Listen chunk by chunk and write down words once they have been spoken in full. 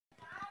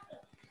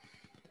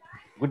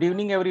Good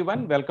evening,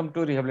 everyone. Welcome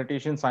to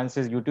Rehabilitation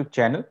Sciences YouTube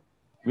channel.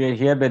 We are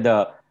here with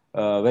a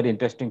very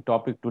interesting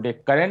topic today,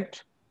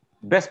 current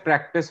best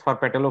practice for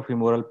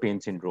patellofemoral pain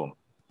syndrome.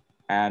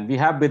 And we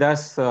have with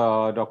us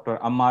Dr.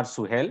 Ammar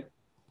Suhail.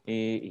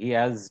 He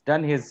has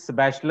done his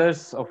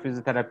bachelor's of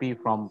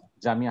physiotherapy from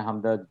Jamia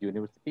Hamdard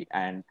University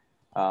and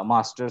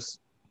master's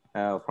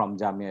from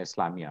Jamia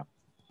Islamia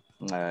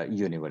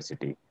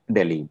University,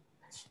 Delhi.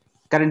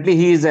 Currently,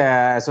 he is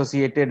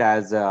associated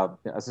as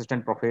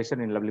assistant professor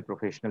in Lovely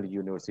Professional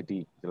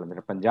University,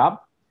 Jalandhar, Punjab.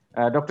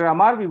 Dr.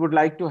 Ammar, we would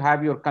like to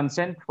have your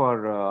consent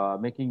for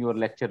making your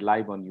lecture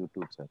live on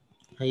YouTube, sir.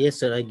 Yes,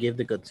 sir. I gave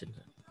the consent.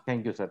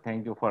 Thank you, sir.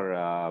 Thank you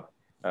for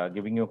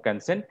giving your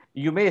consent.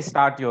 You may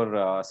start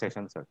your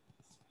session, sir.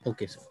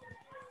 Okay, sir.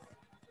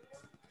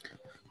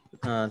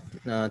 Uh,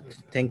 uh,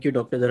 Thank you,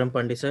 Dr. Dharam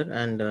Pandey, sir,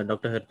 and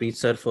Dr. Harpreet,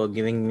 sir, for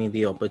giving me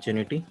the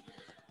opportunity.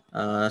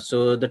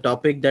 So the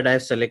topic that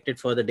I've selected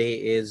for the day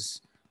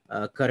is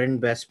current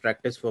best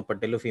practice for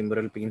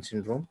patellofemoral pain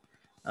syndrome,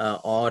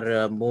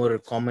 or more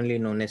commonly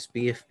known as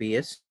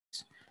PFPS.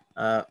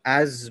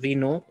 As we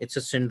know, it's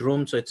a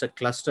syndrome, so it's a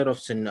cluster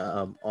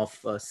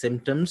of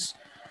symptoms.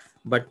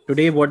 But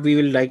today, what we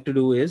will like to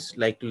do is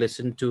like to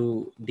listen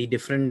to the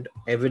different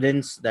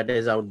evidence that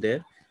is out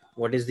there.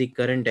 What is the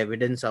current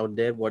evidence out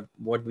there?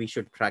 What we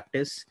should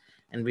practice,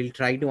 and we'll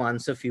try to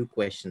answer few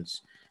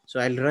questions. So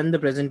I'll run the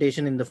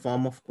presentation in the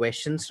form of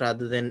questions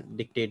rather than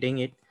dictating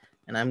it,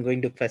 and I'm going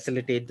to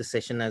facilitate the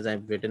session as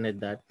I've written it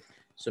that.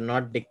 So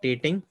not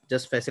dictating,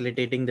 just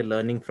facilitating the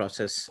learning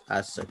process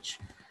as such.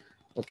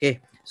 Okay,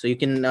 so you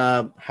can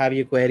have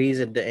your queries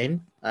at the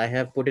end. I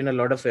have put in a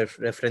lot of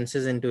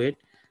references into it.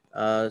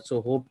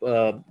 So hope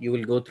you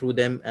will go through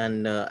them,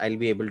 and I'll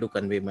be able to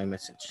convey my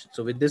message.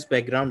 So with this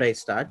background, I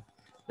start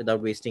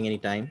without wasting any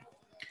time.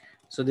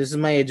 So this is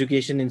my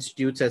education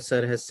institutes, as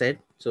sir has said.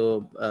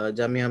 So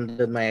Jamia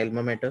Hamdard, my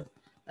alma mater,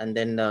 and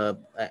then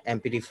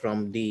MPT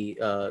from the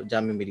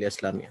Jamia Millia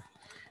Islamia.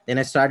 Then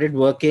I started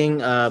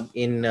working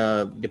in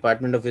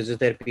Department of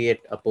Physiotherapy at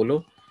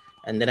Apollo,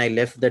 and then I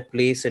left that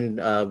place and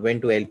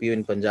went to LPU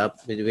in Punjab,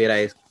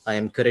 where I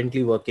am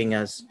currently working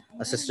as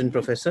assistant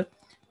professor,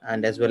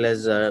 and as well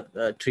as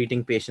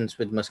treating patients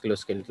with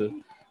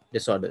musculoskeletal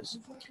disorders.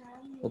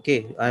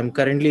 Okay, I'm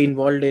currently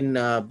involved in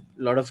a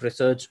lot of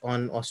research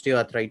on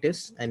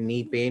osteoarthritis and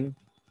knee pain,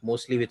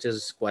 mostly which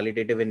is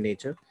qualitative in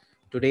nature.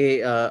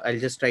 Today, I'll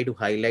just try to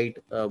highlight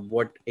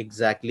what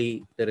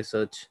exactly the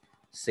research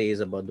says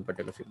about the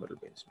patellofemoral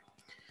pain.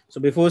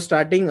 So before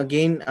starting,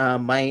 again,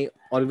 my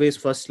always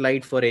first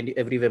slide for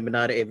every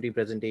webinar, every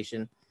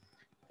presentation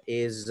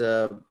is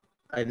an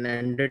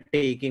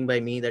undertaking by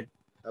me that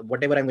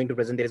whatever I'm going to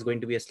present, there is going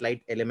to be a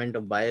slight element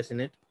of bias in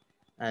it.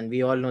 And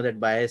we all know that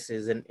bias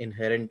is an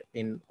inherent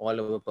in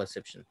all our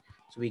perception.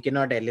 So we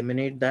cannot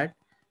eliminate that.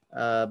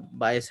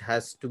 Bias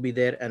has to be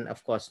there. And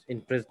of course,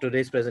 in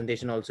today's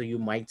presentation also, you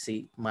might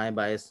see my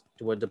bias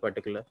towards a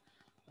particular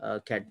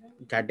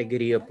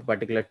category, a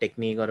particular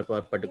technique, or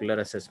a particular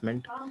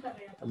assessment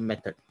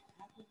method.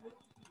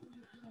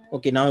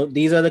 Okay, now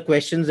these are the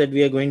questions that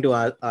we are going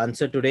to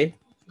answer today.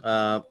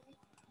 What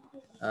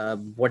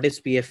is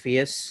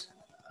PFPS?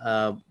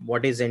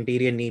 What is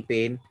anterior knee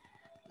pain?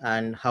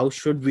 And how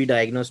should we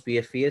diagnose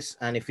PFPS?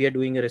 And if we are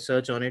doing a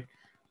research on it,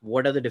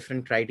 what are the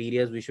different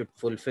criteria we should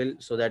fulfill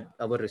so that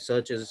our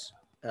research is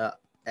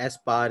as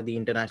per the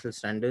international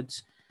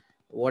standards?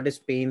 What is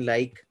pain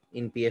like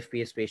in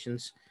PFPS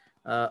patients?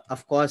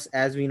 Of course,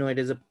 as we know, it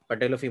is a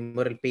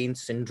patellofemoral pain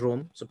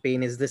syndrome. So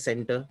pain is the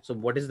center. So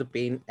what is the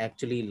pain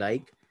actually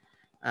like?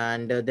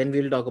 And then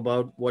we'll talk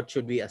about what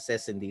should we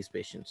assess in these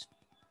patients.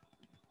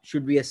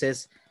 Should we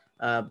assess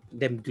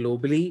them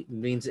globally,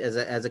 means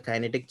as a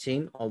kinetic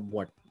chain, or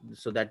what?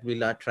 So that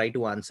we'll try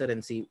to answer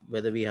and see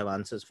whether we have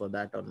answers for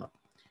that or not.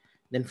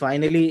 Then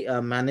finally,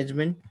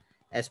 management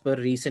as per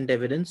recent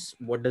evidence.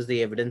 What does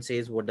the evidence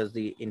says? What does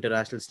the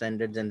international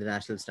standards and the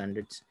national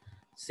standards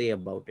say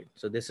about it?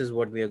 So this is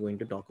what we are going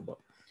to talk about.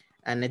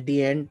 And at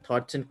the end,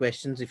 thoughts and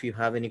questions, if you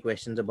have any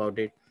questions about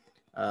it,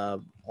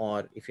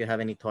 or if you have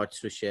any thoughts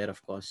to share,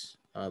 of course,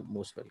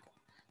 most welcome.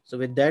 So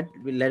with that,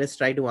 let us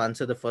try to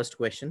answer the first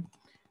question,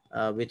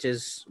 which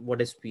is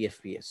what is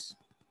PFPS?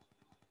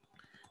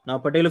 Now,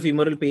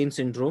 patellofemoral pain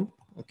syndrome,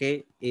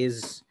 okay,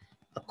 is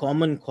a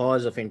common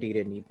cause of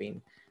anterior knee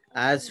pain.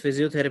 As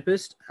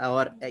physiotherapist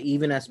or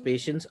even as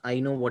patients,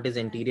 I know what is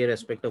anterior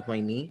aspect of my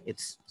knee.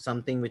 It's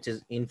something which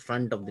is in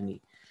front of the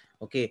knee,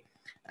 okay.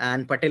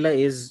 And patella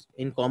is,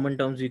 in common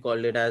terms, we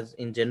call it as,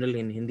 in general,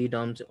 in Hindi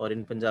terms, or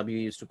in Punjabi,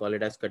 we used to call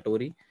it as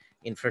katori,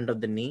 in front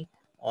of the knee,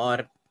 or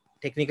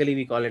technically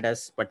we call it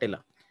as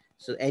patella.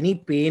 So any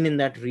pain in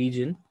that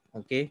region,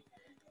 okay,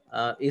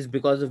 is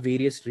because of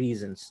various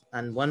reasons,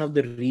 and one of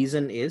the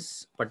reason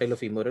is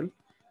patellofemoral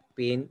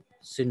pain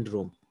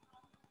syndrome.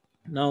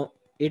 Now,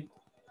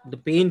 the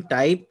pain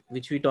type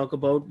which we talk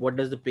about, what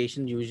does the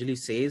patient usually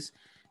says?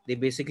 They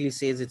basically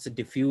says it's a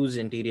diffuse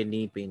anterior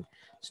knee pain.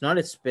 It's not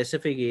a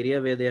specific area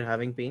where they're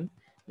having pain.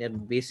 They're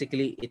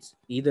basically, it's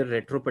either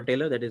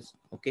retropatella, that is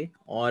okay,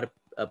 or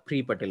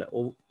pre-patella,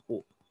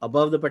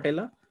 above the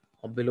patella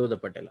or below the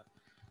patella.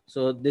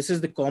 So this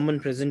is the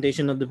common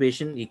presentation of the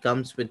patient. He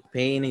comes with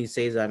pain. He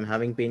says, "I'm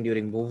having pain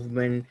during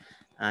movement,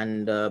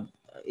 and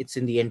it's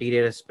in the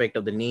anterior aspect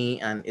of the knee,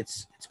 and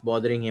it's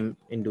bothering him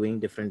in doing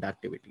different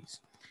activities."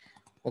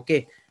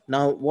 Okay.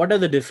 Now, what are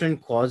the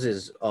different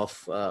causes of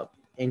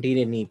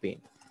anterior knee pain?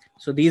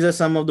 So these are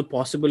some of the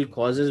possible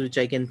causes which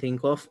I can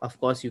think of. Of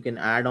course, you can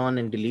add on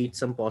and delete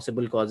some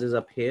possible causes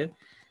up here.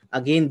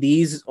 Again,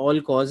 these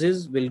all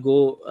causes will go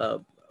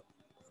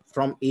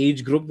from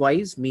age group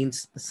wise,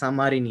 means some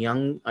are in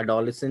young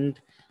adolescent,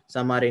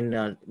 some are in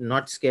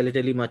not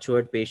skeletally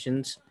matured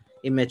patients,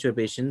 immature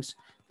patients.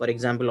 For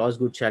example,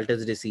 Osgood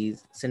Schalter's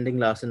disease, Sinding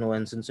Larsen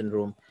Owenson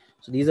syndrome.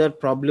 So these are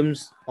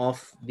problems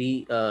of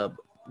the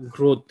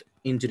growth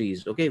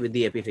injuries, okay, with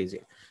the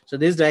epiphyseal. So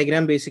this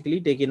diagram, basically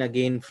taken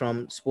again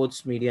from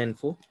Sports Media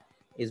Info,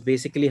 is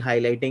basically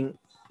highlighting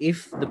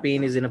if the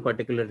pain is in a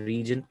particular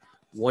region,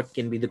 what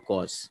can be the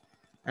cause.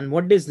 And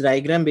what this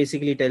diagram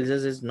basically tells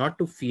us is not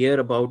to fear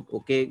about,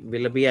 okay,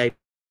 will I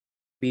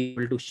be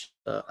able to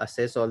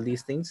assess all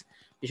these things.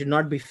 We should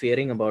not be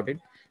fearing about it.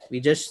 We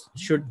just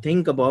should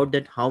think about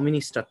that how many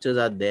structures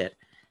are there,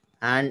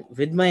 and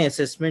with my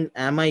assessment,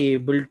 am I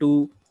able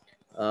to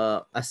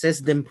assess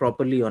them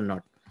properly or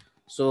not.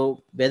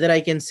 So whether I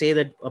can say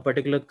that a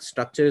particular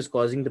structure is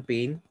causing the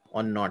pain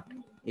or not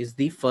is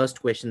the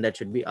first question that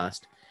should be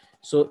asked.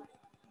 So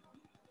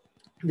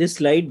this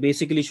slide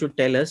basically should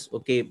tell us,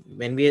 okay,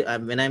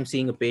 when I'm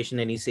seeing a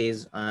patient and he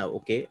says,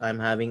 okay, I'm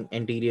having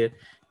anterior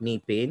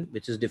knee pain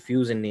which is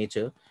diffuse in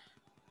nature,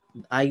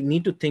 I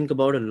need to think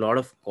about a lot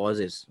of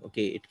causes.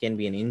 Okay, it can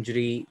be an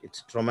injury,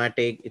 it's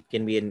traumatic, it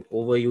can be an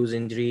overuse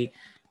injury,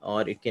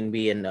 or it can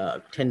be an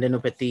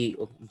tendinopathy,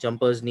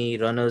 jumper's knee,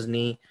 runner's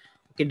knee.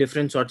 Okay,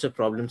 different sorts of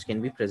problems can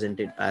be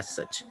presented as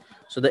such.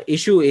 So the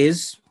issue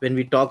is, when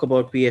we talk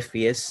about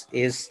PFPS,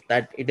 is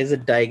that it is a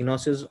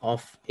diagnosis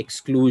of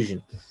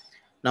exclusion.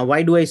 Now,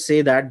 why do I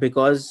say that?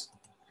 Because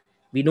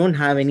we don't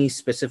have any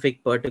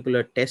specific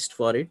particular test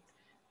for it.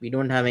 We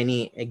don't have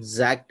any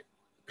exact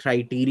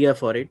criteria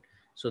for it.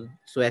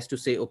 So as to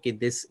say, okay,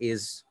 this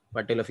is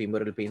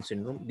patellofemoral pain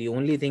syndrome. The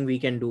only thing we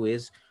can do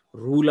is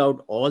rule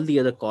out all the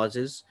other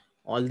causes,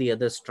 all the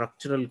other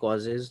structural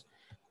causes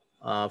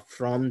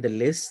from the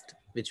list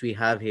which we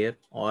have here,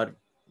 or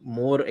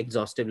more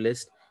exhaustive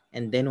list,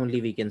 and then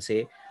only we can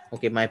say,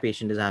 okay, my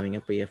patient is having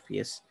a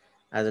PFPS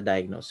as a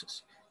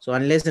diagnosis. So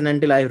unless and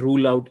until I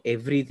rule out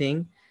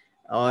everything,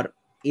 or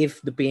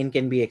if the pain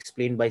can be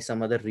explained by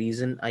some other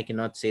reason, I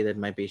cannot say that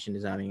my patient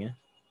is having a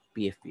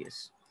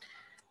PFPS.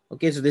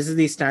 Okay, so this is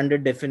the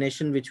standard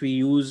definition which we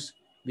use.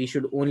 We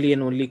should only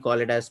and only call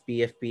it as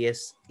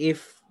PFPS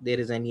if there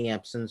is any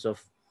absence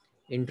of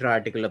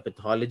intra-articular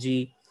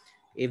pathology,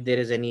 if there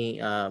is any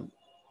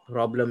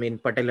problem in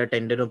patellar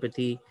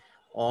tendinopathy,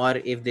 or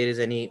if there is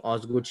any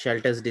Osgood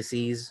Schalter's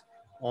disease,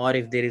 or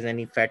if there is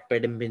any fat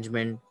ped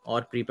impingement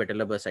or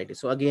prepatellar bursitis.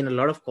 So again, a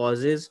lot of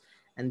causes,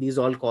 and these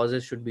all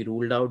causes should be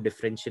ruled out,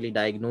 differentially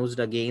diagnosed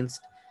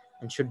against,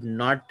 and should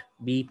not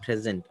be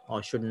present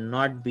or should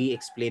not be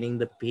explaining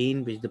the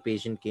pain which the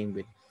patient came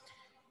with.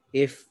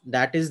 If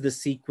that is the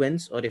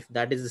sequence, or if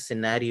that is the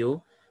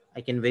scenario,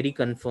 I can very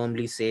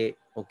confirmly say,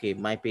 okay,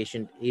 my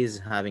patient is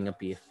having a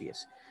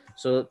PFPS.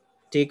 So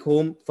take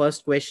home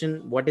first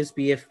question, what is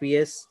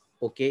PFPS?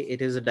 Okay,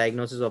 it is a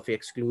diagnosis of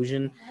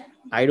exclusion.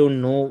 I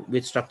don't know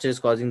which structure is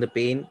causing the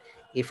pain.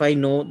 If I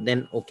know,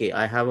 then okay,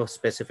 I have a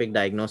specific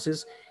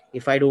diagnosis.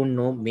 If I don't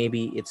know,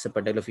 maybe it's a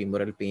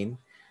patellofemoral pain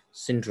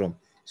syndrome.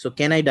 So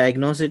can I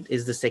diagnose it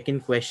is the second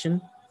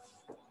question.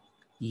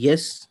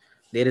 Yes,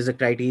 there is a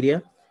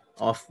criteria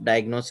of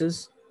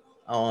diagnosis.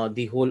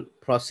 The whole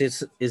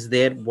process is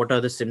there. What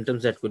are the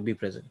symptoms that could be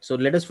present? So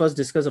let us first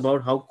discuss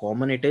about how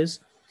common it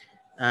is,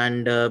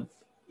 and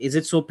is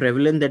it so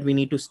prevalent that we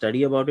need to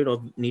study about it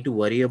or need to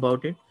worry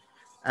about it.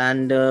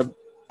 And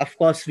of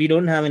course, we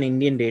don't have an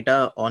Indian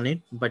data on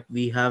it, but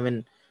we have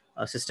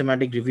a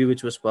systematic review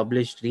which was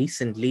published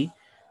recently,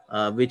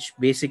 which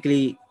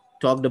basically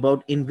talked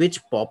about in which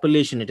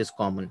population it is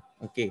common.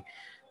 Okay,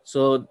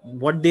 so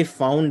what they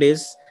found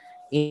is,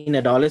 in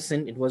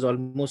adolescent, it was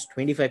almost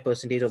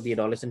 25% of the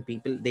adolescent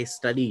people they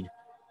studied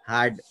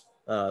had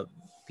uh,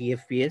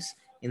 PFPS.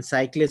 In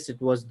cyclists,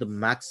 it was the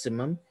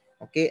maximum.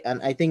 Okay,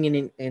 and I think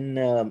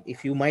in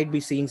if you might be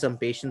seeing some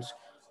patients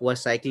who are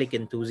cyclic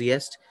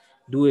enthusiasts,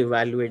 do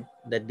evaluate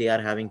that they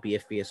are having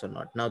PFPS or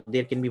not. Now,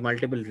 there can be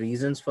multiple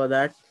reasons for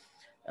that.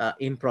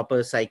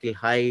 Improper cycle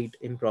height,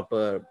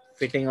 improper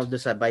fitting of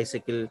the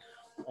bicycle,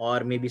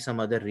 or maybe some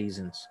other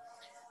reasons.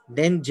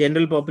 Then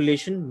general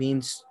population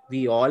means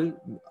we all,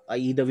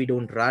 either we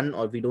don't run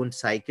or we don't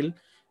cycle.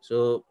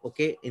 So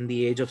okay, in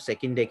the age of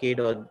second decade,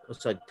 or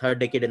sorry, third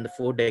decade and the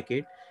fourth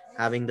decade,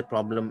 having the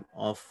problem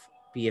of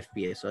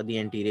PFPS or the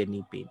anterior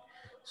knee pain.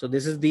 So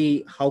this is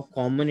the how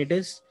common it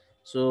is.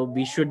 So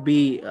we should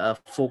be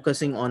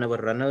focusing on our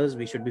runners,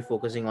 we should be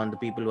focusing on the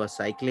people who are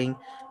cycling,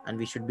 and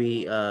we should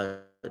be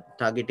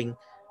targeting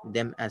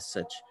them as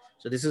such.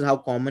 So this is how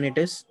common it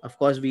is. Of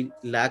course, we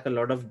lack a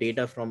lot of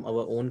data from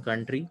our own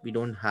country. We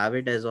don't have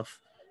it as of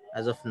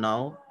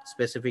now,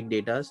 specific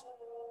data.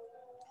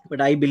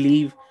 But I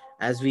believe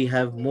as we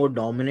have more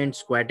dominant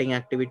squatting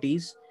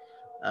activities,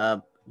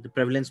 the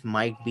prevalence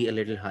might be a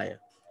little higher.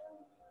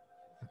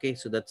 Okay,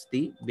 so that's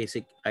the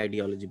basic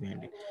ideology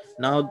behind it.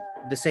 Now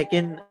the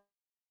second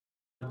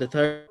or the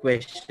third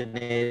question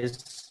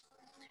is,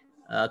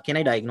 can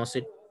I diagnose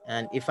it?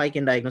 And if I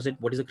can diagnose it,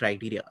 what is the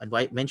criteria, and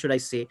why, when should I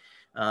say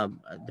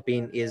the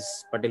pain is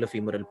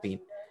patellofemoral pain?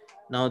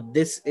 Now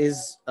this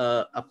is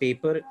a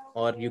paper,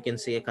 or you can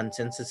say a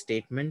consensus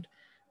statement,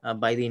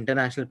 by the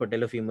International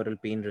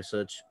Patellofemoral Pain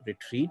Research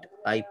Retreat,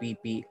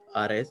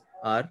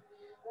 IPPRSR.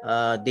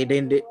 They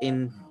did it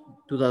in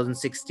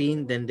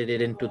 2016, then they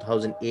did it in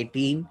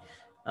 2018,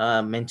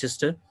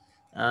 Manchester.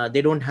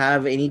 They don't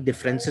have any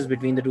differences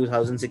between the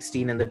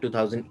 2016 and the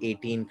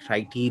 2018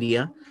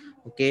 criteria.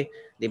 Okay,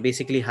 they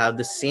basically have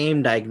the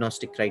same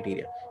diagnostic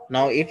criteria.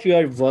 Now, if you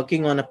are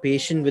working on a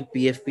patient with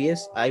PFPS,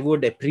 I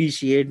would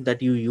appreciate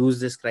that you use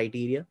this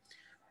criteria,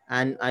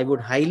 and I would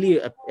highly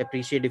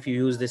appreciate if you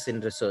use this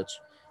in research,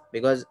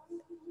 because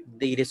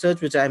the research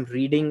which I'm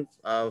reading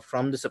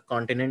from the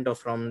subcontinent or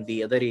from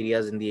the other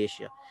areas in the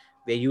Asia,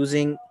 we're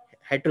using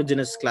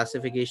heterogeneous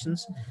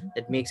classifications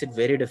that makes it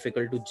very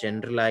difficult to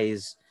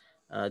generalize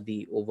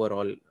the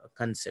overall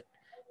concept.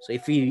 So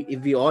if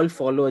we all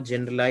follow a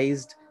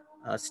generalized,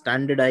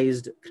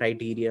 standardized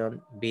criteria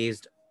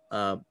based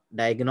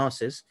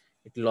diagnosis,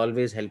 it will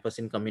always help us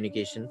in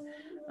communication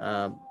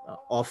uh,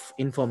 of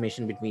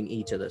information between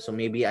each other. So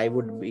maybe I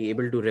would be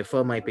able to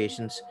refer my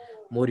patients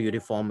more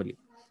uniformly.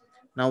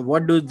 Now,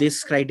 what do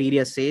this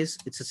criteria says?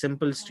 It's a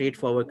simple,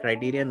 straightforward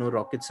criteria, no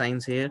rocket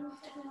science here.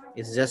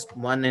 It's just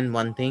one and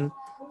one thing,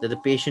 that the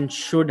patient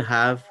should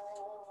have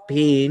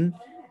pain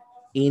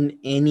in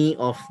any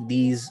of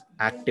these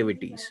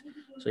activities.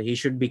 So he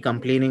should be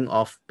complaining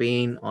of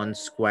pain on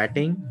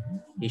squatting.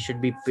 He should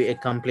be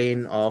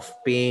complain of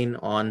pain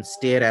on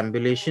stair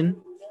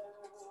ambulation,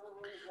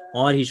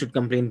 or he should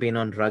complain pain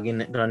on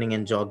running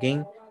and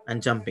jogging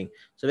and jumping.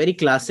 So very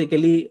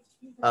classically,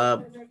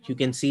 you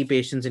can see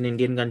patients in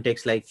Indian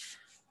context like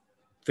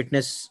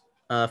fitness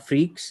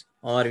freaks,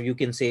 or you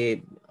can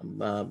say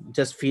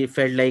just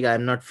felt like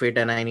I'm not fit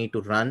and I need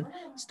to run,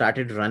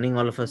 started running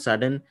all of a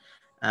sudden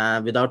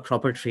without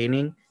proper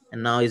training,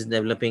 and now is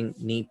developing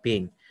knee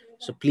pain.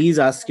 So please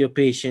ask your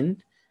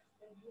patient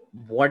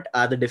what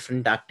are the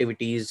different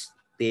activities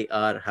they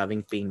are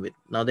having pain with.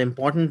 Now the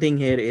important thing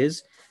here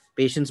is,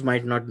 patients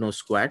might not know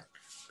squat,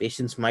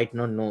 patients might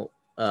not know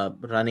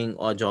running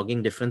or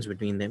jogging difference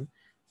between them,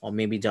 or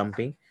maybe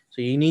jumping.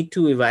 So you need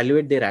to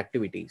evaluate their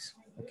activities.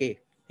 Okay,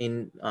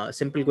 in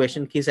simple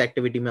question, किस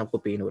activity में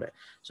आपको pain हो रहा है?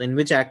 So in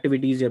which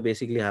activities you're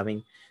basically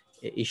having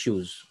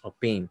issues or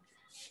pain?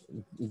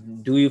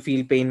 Do you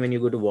feel pain when you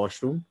go to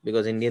washroom?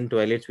 Because Indian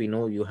toilets, we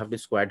know you have to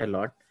squat a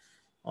lot.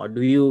 Or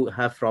do you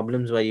have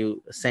problems where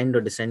you ascend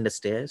or descend the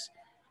stairs?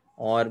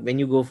 Or when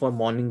you go for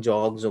morning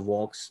jogs or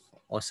walks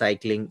or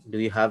cycling, do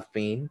you have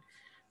pain?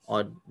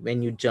 Or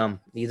when you jump,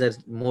 these are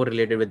more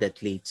related with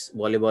athletes,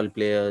 volleyball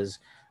players,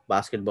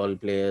 basketball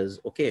players,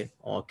 okay,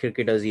 or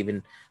cricketers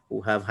even,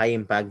 who have high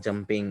impact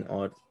jumping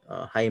or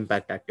high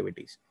impact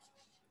activities.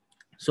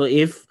 So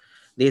if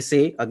they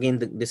say, again,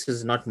 this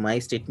is not my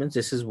statements,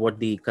 this is what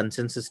the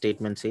consensus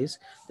statement says,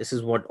 this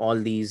is what all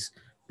these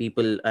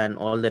people and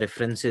all the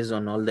references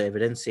on all the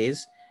evidence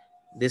says,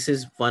 this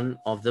is one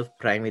of the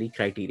primary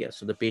criteria.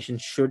 So the patient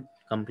should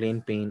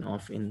complain pain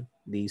of in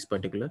these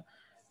particular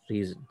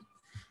reasons.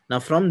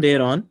 Now from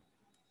there on,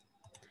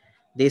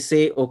 they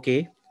say,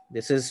 okay,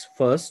 this is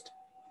first,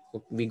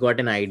 we got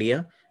an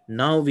idea.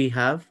 Now we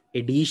have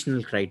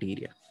additional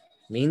criteria,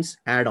 means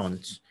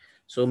add-ons.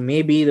 So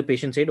maybe the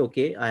patient said,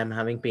 okay, I am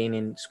having pain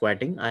in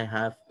squatting, I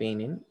have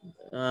pain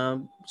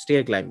in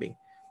stair climbing.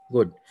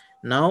 Good.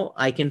 Now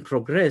I can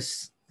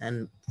progress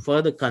and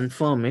further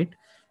confirm it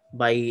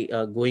by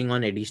going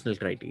on additional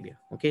criteria.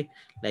 Okay,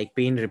 like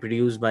pain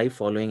reproduced by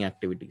following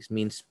activities,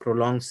 means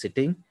prolonged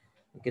sitting.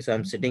 Okay, so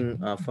I'm sitting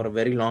for a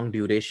very long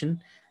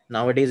duration.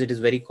 Nowadays it is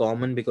very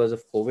common because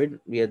of COVID,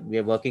 we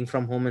are working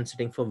from home and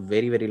sitting for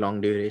very, very long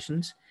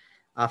durations.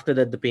 After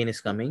that, the pain is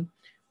coming.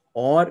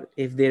 Or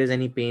if there is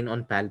any pain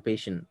on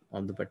palpation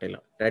of the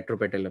patella,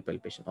 retropatellar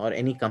palpation, or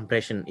any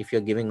compression, if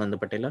you're giving on the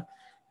patella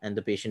and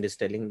the patient is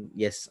telling,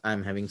 yes,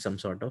 I'm having some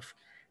sort of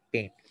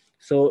pain.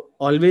 So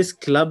always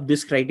club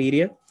this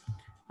criteria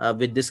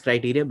with this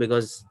criteria,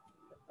 because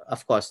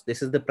of course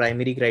this is the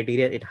primary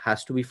criteria, it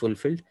has to be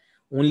fulfilled.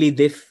 Only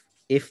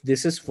if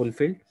this is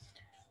fulfilled,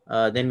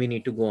 then we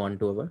need to go on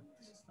to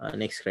our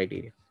next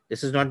criteria.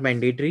 This is not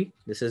mandatory,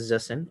 this is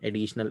just an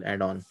additional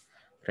add-on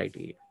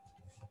criteria.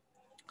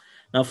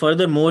 Now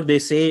furthermore, they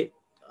say,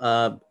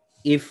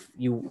 if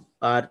you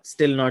are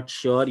still not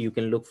sure, you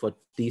can look for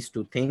these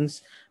two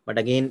things. But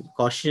again,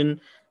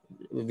 caution,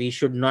 we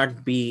should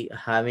not be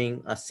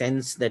having a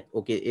sense that,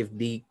 okay, if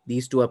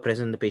these two are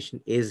present, the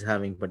patient is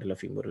having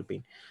patellofemoral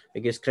pain.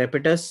 Because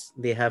crepitus,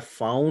 they have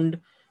found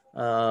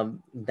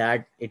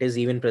that it is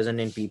even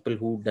present in people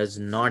who does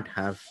not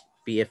have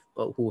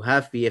who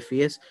have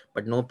PFPS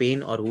but no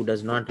pain, or who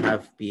does not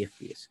have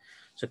PFPS.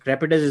 So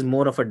crepitus is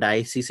more of a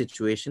dicey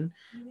situation.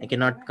 I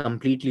cannot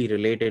completely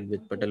relate it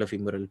with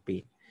patellofemoral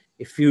pain.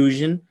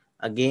 Effusion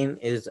again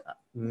is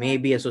may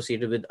be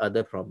associated with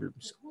other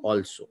problems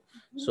also.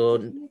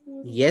 So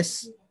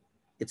yes,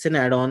 it's an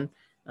add-on.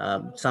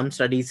 Some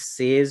studies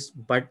says,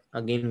 but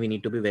again we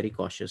need to be very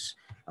cautious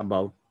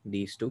about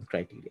these two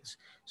criteria.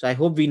 So I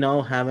hope we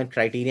now have a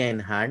criteria in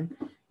hand.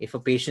 If a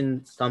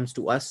patient comes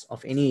to us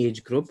of any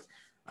age group,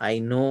 I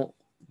know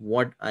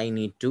what I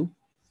need to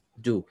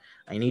do.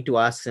 I need to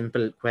ask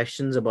simple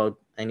questions about,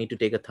 I need to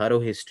take a thorough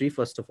history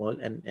first of all,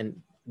 and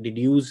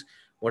deduce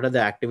what are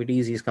the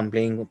activities he's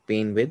complaining of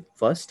pain with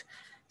first.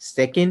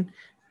 Second,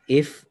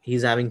 if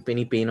he's having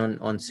any pain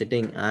on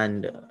sitting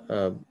and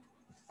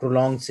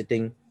prolonged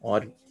sitting,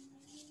 or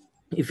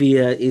if he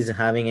is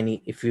having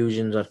any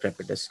effusions or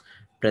crepitus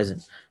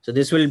present. So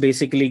this will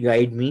basically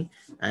guide me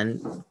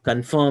and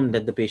confirm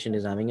that the patient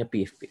is having a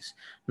PFPS.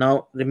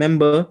 Now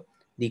remember,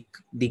 the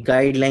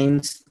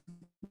guidelines,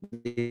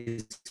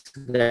 this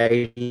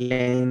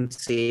guideline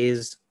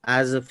says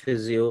as a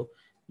physio,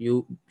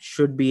 you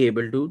should be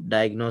able to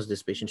diagnose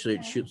this patient.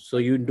 So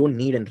you don't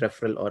need a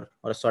referral or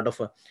a sort of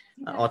a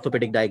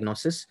orthopedic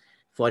diagnosis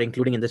for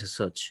including in the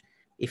research.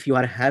 If you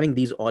are having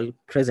these all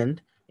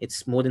present,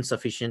 it's more than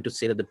sufficient to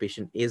say that the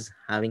patient is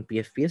having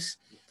PFPS.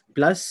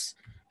 Plus,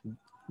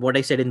 what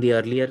I said in the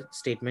earlier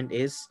statement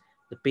is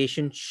the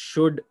patient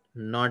should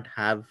not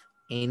have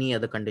any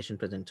other condition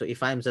present. So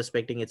if I'm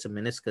suspecting it's a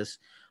meniscus,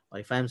 or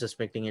if I'm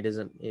suspecting it is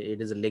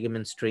a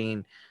ligament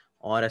strain,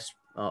 or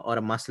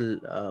a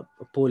muscle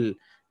pull,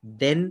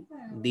 then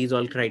these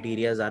all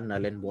criterias are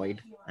null and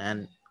void,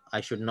 and I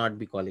should not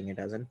be calling it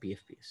as an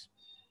PFPS.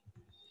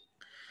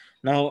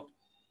 Now,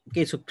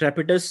 okay, so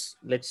crepitus,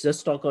 let's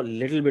just talk a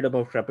little bit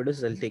about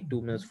crepitus. I'll take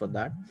 2 minutes for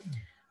that.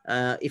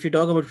 If you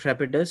talk about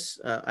crepitus,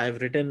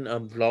 I've written a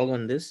blog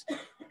on this,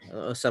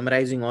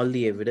 summarizing all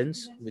the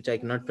evidence, which I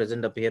cannot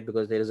present up here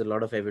because there is a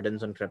lot of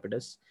evidence on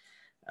crepitus.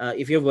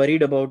 If you're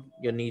worried about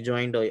your knee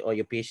joint or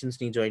your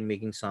patient's knee joint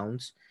making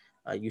sounds,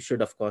 you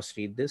should of course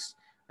read this.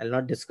 I'll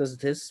not discuss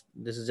this.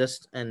 This is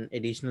just an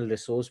additional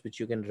resource which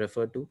you can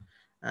refer to.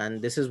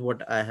 And this is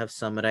what I have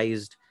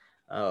summarized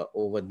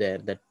over there,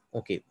 that,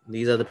 okay,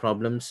 these are the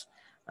problems.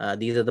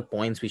 These are the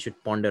points we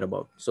should ponder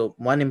about. So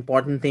one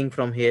important thing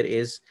from here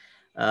is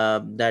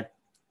that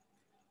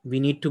we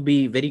need to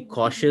be very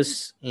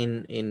cautious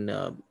in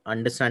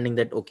understanding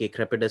that, okay,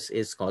 crepitus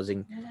is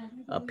causing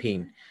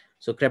pain.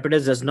 So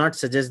crepitus does not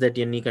suggest that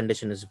your knee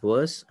condition is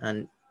worse,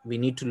 and we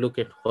need to look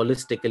at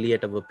holistically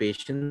at our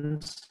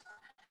patients.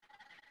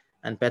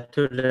 And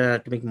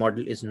pathodynamic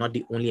model is not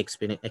the only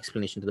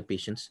explanation to the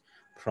patient's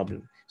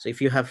problem. So if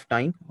you have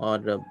time, or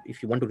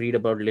if you want to read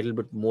about a little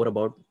bit more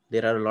about,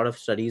 there are a lot of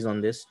studies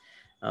on this,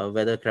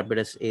 whether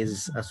crepitus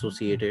is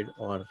associated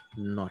or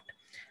not.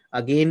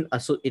 Again,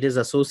 it is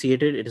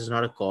associated, it is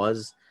not a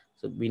cause.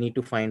 So we need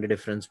to find a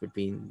difference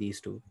between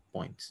these 2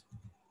 points.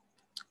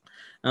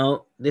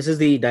 Now, this is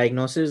the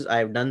diagnosis.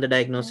 I've done the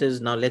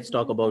diagnosis. Now let's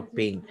talk about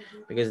pain,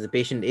 because the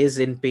patient is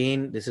in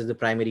pain. This is the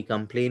primary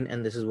complaint,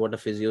 and this is what a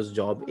physio's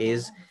job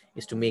is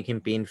to make him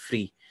pain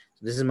free.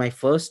 So this is my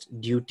first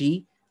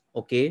duty.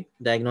 Okay,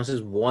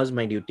 diagnosis was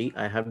my duty.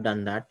 I have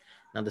done that.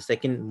 Now the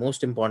second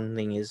most important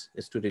thing is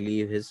to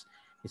relieve his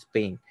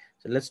pain.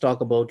 So let's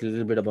talk about a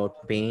little bit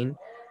about pain.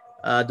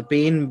 The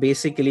pain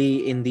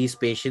basically in these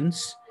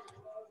patients,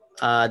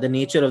 the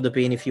nature of the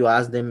pain, if you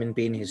ask them in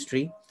pain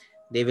history,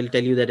 they will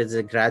tell you that it's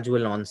a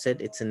gradual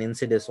onset, it's an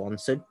insidious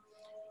onset.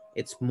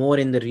 It's more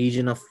in the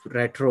region of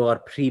retro or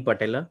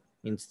pre-patella,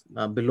 means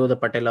below the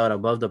patella or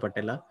above the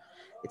patella.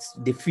 It's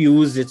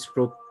diffused, it's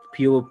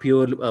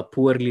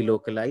poorly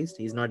localized.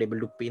 He's not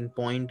able to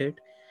pinpoint it.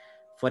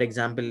 For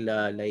example,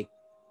 like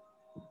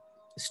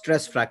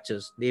stress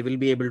fractures, they will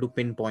be able to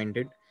pinpoint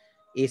it.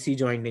 AC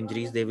joint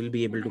injuries, they will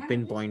be able to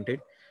pinpoint it.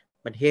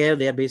 But here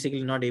they are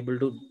basically not able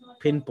to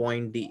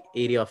pinpoint the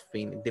area of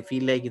pain. They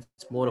feel like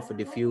it's more of a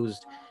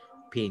diffused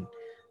pain.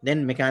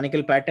 Then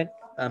mechanical pattern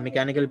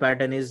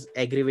is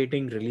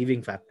aggravating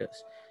relieving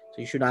factors.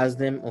 So you should ask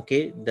them,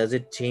 okay, does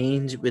it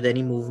change with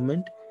any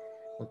movement?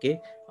 Okay,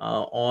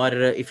 or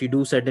if you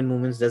do certain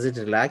movements, does it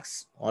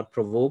relax or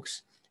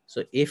provokes?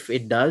 So if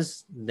it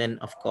does, then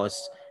of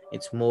course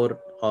it's more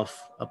of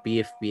a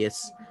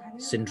PFPS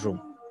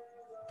syndrome.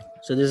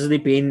 So this is the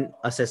pain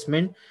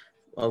assessment.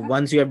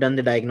 Once you have done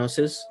the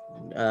diagnosis,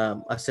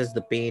 assess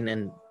the pain,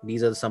 and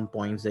these are some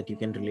points that you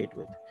can relate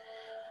with.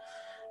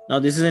 Now,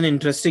 this is an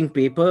interesting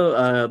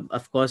paper,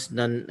 of course,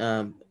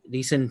 done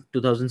recent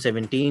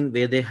 2017,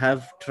 where they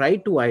have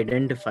tried to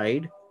identify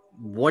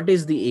what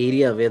is the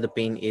area where the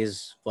pain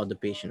is for the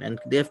patient. And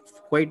they have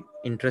quite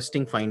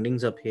interesting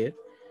findings up here.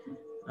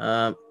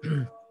 Uh,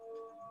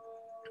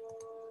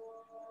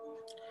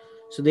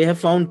 so they have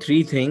found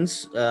 3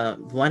 things.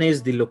 One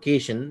is the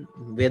location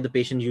where the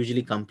patient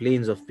usually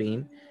complains of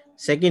pain.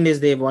 Second is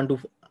they want to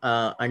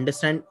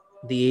understand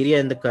the area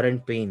in the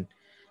current pain,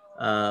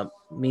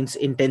 means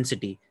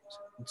intensity.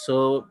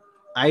 So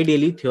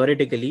ideally,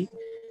 theoretically,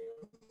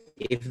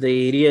 if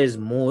the area is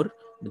more,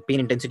 the pain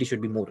intensity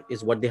should be more,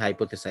 is what they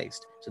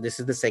hypothesized. So this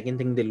is the second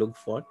thing they looked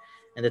for.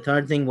 And the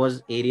third thing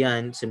was area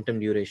and symptom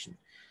duration.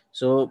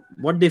 So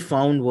what they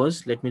found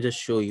was, let me just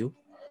show you.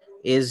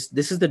 is,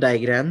 this is the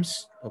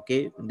diagrams.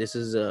 Okay, this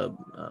is uh,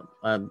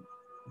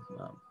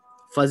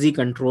 fuzzy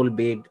control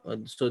bait.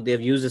 So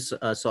they've used this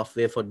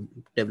software for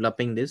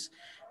developing this,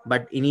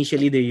 but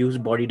initially they use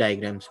body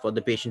diagrams for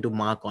the patient to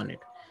mark on it,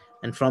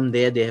 and from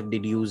there they have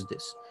deduced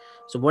this.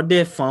 So what they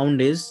have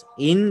found is,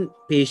 in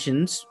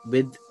patients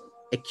with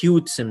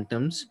acute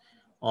symptoms,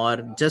 or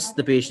just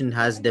the patient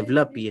has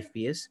developed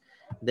PFPS,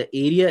 the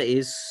area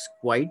is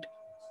quite,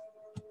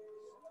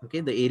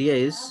 okay, the area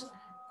is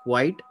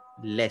quite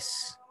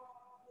less.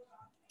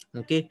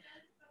 Okay,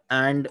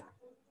 and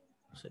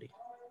sorry,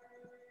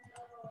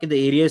 okay,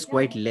 the area is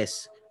quite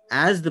less.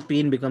 As the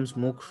pain becomes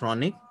more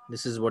chronic,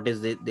 this is what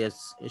is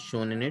there's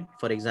shown in it.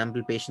 For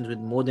example, patients with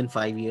more than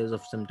 5 years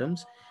of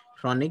symptoms,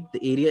 chronic,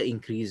 the area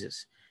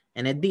increases,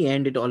 and at the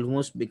end it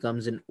almost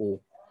becomes an O.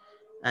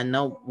 And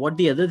now what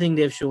the other thing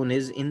they've shown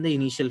is, in the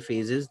initial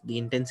phases the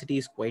intensity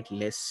is quite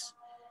less,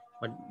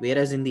 but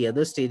whereas in the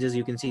other stages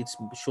you can see it's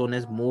shown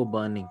as more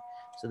burning,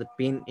 so the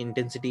pain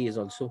intensity is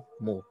also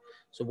more.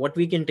 So what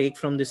we can take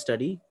from this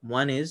study,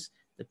 one is,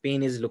 the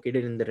pain is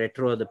located in the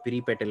retro or the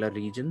peripatellar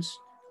regions,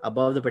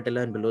 above the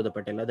patella and below the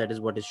patella. That is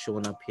what is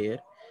shown up here.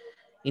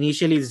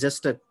 Initially it's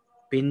just a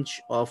pinch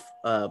of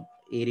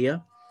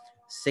area.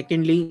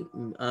 Secondly,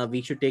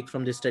 we should take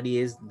from this study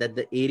is that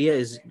the area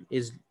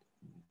is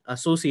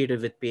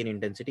associated with pain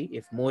intensity.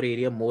 If more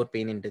area, more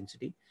pain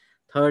intensity.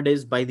 Third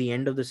is, by the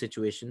end of the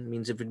situation,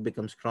 means if it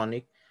becomes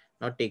chronic,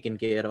 not taken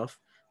care of,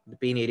 the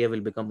pain area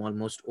will become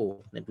almost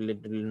O. It will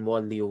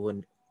involve the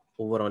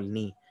overall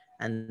knee,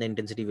 and the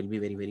intensity will be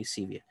very, very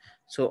severe.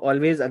 So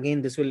always,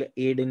 again, this will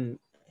aid in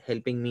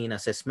helping me in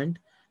assessment.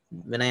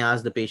 When I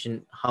ask the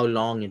patient how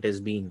long it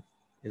has been,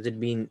 is it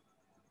been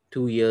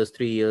 2 years,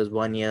 3 years,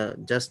 1 year,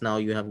 just now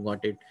you have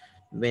got it,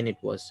 when it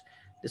was.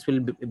 This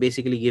will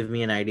basically give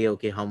me an idea,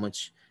 okay, how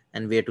much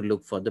and where to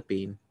look for the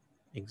pain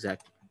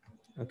exactly.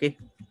 Okay.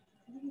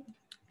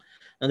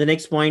 Now the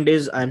next point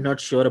is, I'm not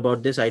sure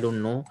about this, I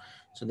don't know.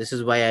 So this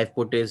is why I've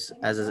put is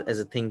as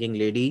a thinking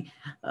lady.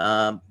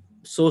 uh,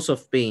 Source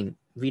of pain,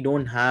 we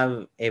don't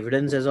have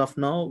evidence as of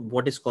now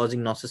what is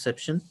causing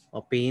nociception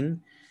or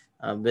pain.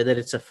 Whether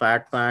it's a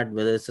fat pad,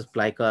 whether it's a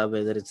plica,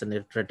 whether it's a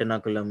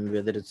retinaculum,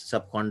 whether it's a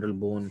subchondral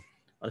bone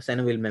or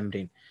synovial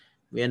membrane,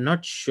 we are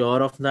not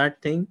sure of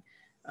that thing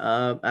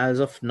as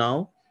of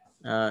now.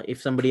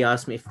 If somebody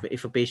asks me,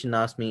 if a patient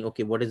asks me,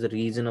 okay, what is the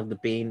reason of the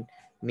pain,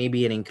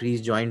 maybe an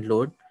increased joint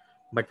load,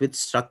 but with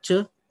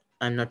structure,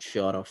 I'm not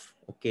sure of.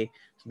 Okay,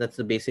 so that's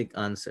the basic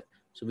answer.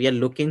 So we are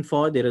looking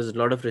for, there is a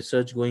lot of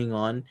research going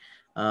on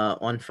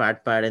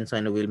fat pad and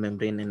synovial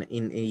membrane, and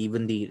in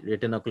even the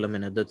retinaculum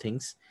and other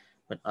things.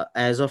 But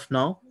as of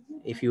now,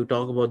 if you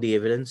talk about the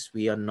evidence,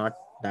 we are not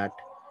that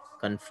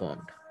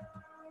confirmed.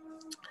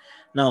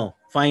 Now,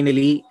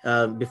 finally,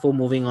 before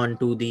moving on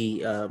to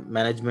the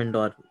management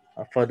or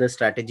further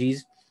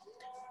strategies,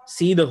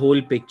 see the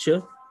whole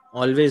picture.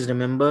 Always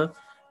remember,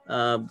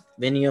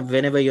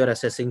 whenever you're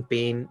assessing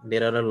pain,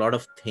 there are a lot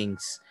of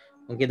things.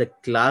 Okay, the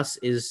class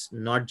is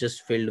not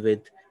just filled with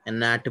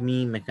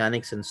anatomy,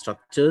 mechanics, and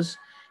structures.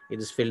 It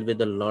is filled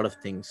with a lot of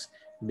things: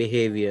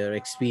 behavior,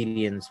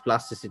 experience,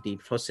 plasticity,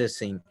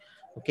 processing.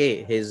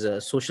 Okay, his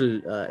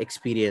social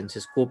experience,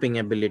 his coping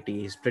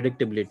ability, his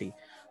predictability.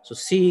 So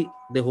see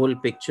the whole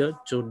picture.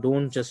 So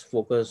don't just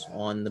focus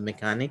on the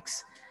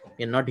mechanics.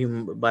 We are not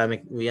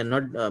we are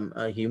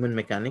not human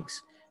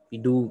mechanics. We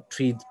do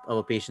treat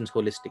our patients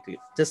holistically.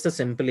 Just a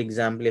simple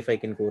example, if I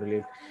can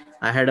correlate,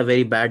 I had a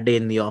very bad day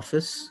in the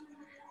office.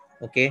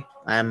 Okay,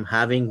 I am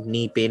having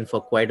knee pain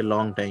for quite a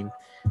long time.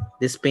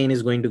 This pain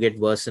is going to get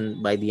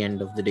worsened by the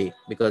end of the day,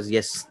 because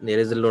yes, there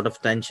is a lot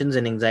of tensions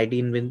and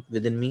anxiety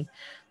within me.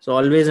 So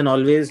always and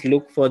always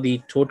look for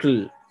the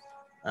total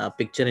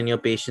picture in your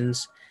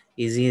patients.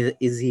 Is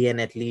he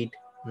an athlete,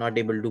 not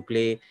able to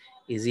play?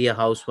 Is he a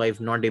housewife,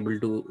 not able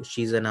to,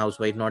 she's an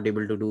housewife, not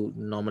able to do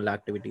normal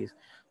activities?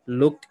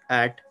 Look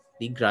at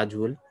the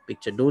gradual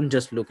picture, don't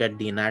just look at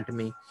the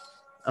anatomy.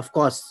 Of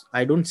course,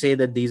 I don't say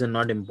that these are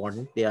not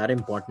important, they are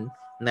important,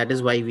 and that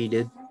is why we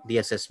did the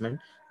assessment,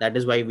 that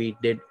is why we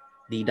did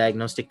the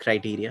diagnostic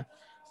criteria.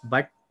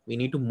 But we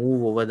need to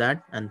move over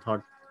that and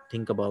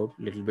think about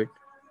a little bit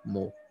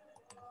more.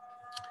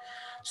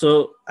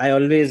 So I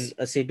always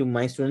say to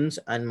my students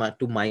and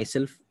to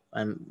myself,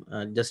 I'm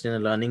just in a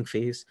learning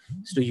phase,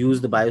 is to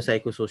use the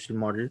biopsychosocial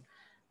model.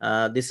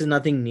 This is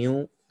nothing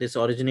new. This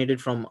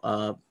originated from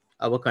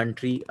our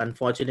country.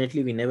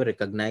 Unfortunately, we never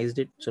recognized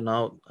it. So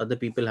now other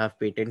people have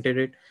patented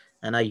it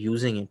and are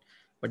using it.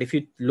 But if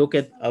you look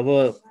at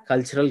our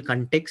cultural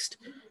context,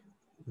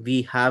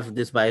 we have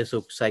this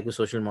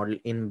biopsychosocial model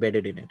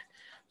embedded in it.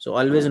 So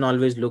always and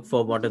always look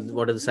for what are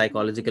the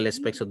psychological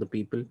aspects of the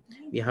people.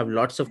 We have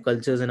lots of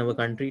cultures in our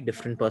country,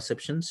 different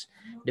perceptions,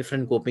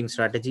 different coping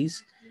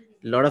strategies,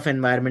 a lot of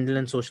environmental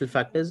and social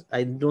factors.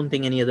 I don't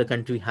think any other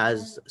country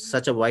has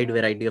such a wide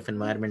variety of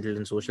environmental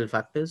and social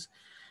factors.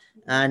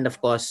 And of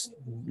course,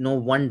 no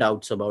one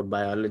doubts about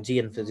biology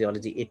and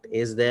physiology, it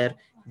is there.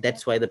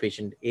 That's why the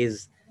patient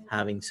is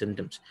having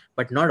symptoms,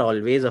 but not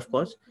always, of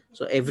course.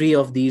 So every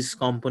of these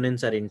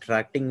components are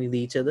interacting with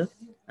each other,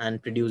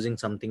 and producing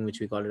something which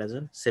we call it as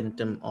a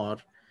symptom or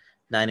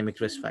dynamic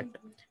risk factor.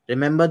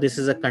 Remember, this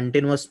is a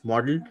continuous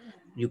model.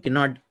 You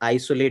cannot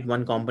isolate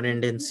one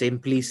component and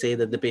simply say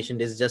that the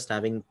patient is just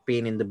having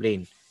pain in the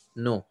brain.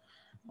 No.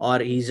 Or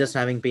he's just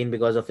having pain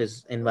because of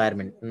his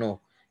environment. No.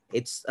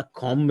 It's a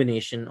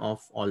combination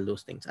of all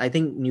those things. I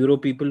think neuro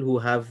people who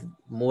have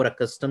more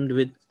accustomed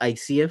with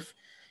ICF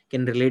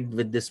can relate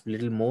with this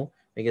little more,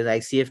 because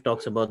ICF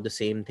talks about the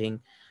same thing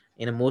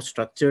in a more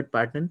structured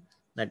pattern,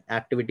 that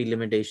activity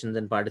limitations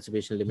and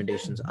participation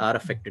limitations are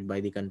affected by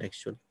the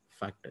contextual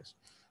factors.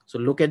 So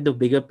look at the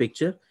bigger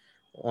picture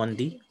on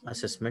the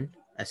assessment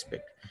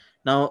aspect.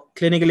 Now,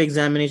 clinical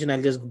examination,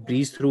 I'll just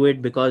breeze through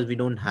it because we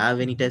don't have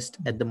any test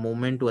at the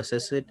moment to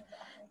assess it.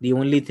 The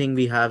only thing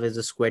we have is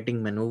a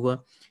squatting maneuver,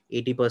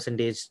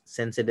 80%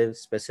 sensitive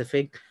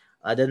specific.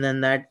 Other than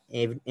that,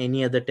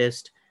 any other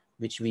test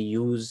which we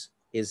use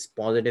is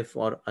positive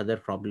for other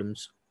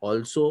problems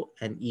also,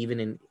 and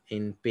even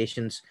in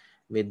patients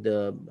with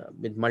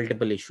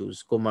multiple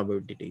issues,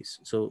 comorbidities.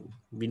 So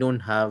we don't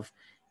have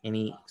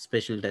any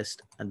special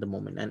test at the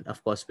moment, and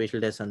of course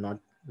special tests are not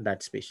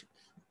that special,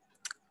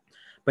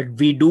 but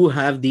we do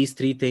have these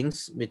three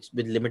things which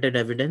with limited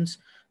evidence.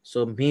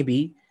 So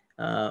maybe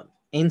uh,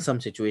 in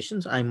some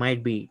situations I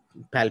might be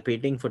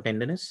palpating for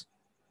tenderness.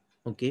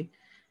 Okay,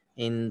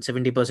 in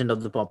 70%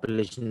 of the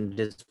population it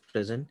is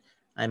present.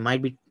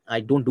 I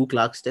don't do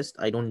Clark's test,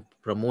 I don't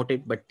promote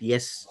it, but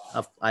yes,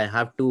 I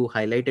have to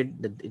highlight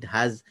it that it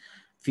has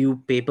few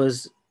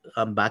papers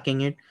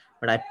backing it,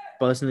 but I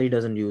personally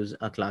doesn't use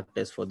a Clark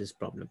test for this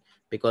problem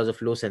because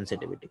of low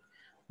sensitivity.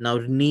 Now,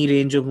 knee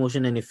range of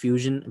motion and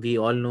effusion, we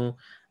all know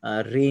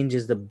range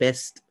is the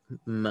best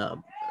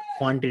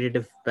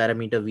quantitative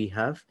parameter we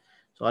have.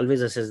 So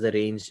always assess the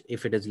range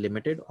if it is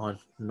limited or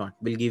not.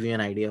 Will give you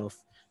an idea of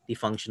the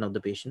function of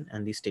the patient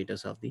and the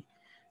status of the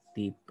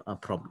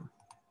problem.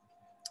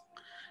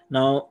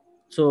 Now,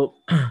 so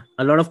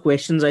a lot of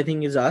questions I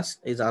think is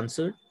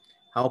answered.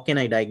 How can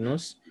I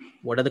diagnose?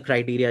 What are the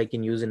criteria I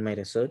can use in my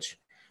research?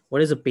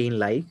 What is the pain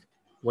like?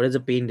 What is the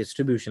pain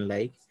distribution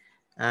like?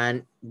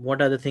 And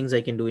what are the things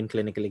I can do in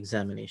clinical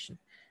examination?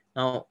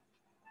 Now,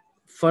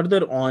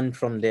 further on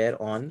from there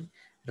on,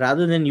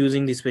 rather than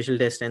using the special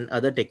test and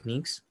other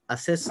techniques,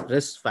 assess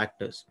risk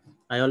factors.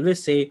 I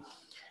always say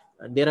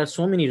there are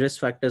so many risk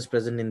factors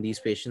present in these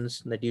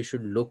patients that you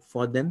should look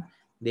for them.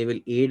 They will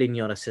aid in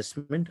your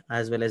assessment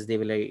as well as they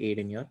will aid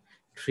in your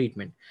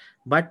treatment.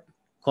 But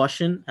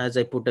caution, as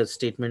I put a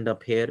statement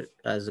up here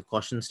as a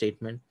caution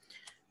statement,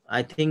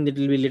 I think it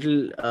will be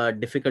little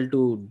difficult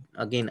to,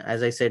 again,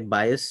 as I said,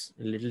 bias,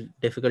 a little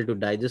difficult to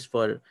digest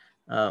for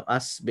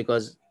us,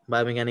 because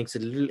biomechanics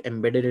is a little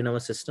embedded in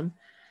our system.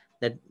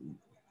 That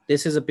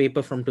this is a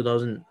paper from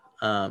 2000,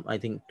 I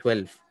think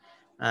 12,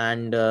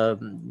 and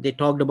they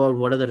talked about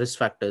what are the risk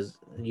factors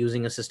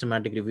using a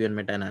systematic review and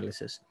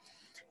meta-analysis,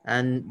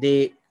 and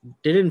they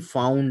didn't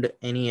found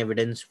any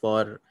evidence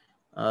for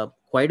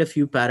quite a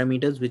few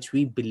parameters which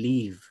we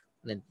believe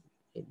that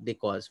they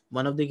cause.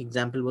 One of the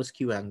example was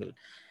Q angle.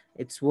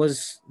 It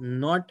was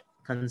not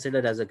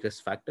considered as a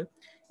risk factor.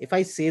 If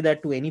I say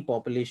that to any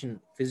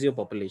population, physio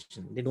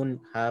population, they don't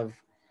have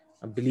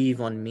a belief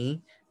on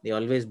me. They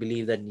always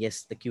believe that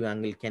yes, the Q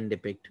angle can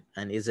depict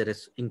and is a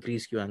risk,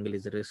 increased Q angle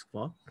is a risk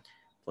for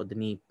the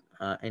knee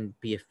and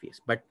PFPs.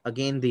 But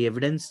again, the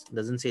evidence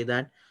doesn't say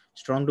that.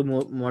 Strong to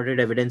moderate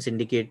evidence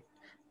indicate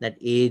that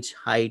age,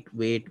 height,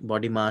 weight,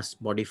 body mass,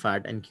 body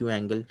fat, and Q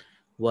angle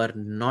were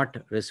not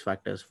risk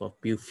factors for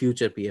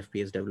future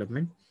PFPS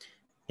development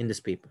in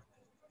this paper.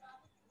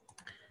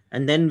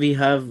 And then we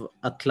have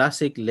a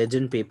classic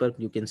legend paper,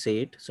 you can say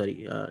it,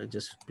 sorry,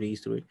 just breeze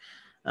through it,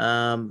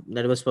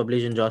 that was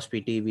published in JOS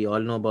PT. We all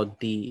know about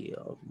the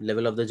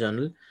level of the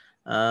journal.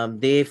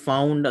 They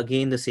found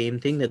again the same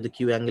thing, that the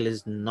Q angle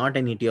is not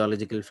an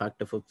etiological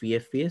factor for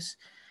PFPS,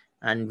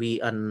 and we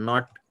are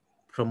not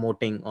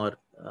promoting or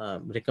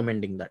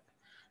recommending that.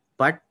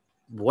 But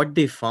what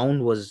they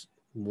found was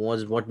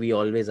what we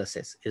always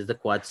assess is the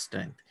quad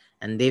strength,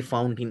 and they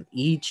found in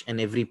each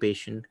and every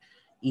patient,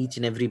 each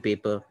and every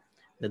paper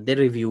that they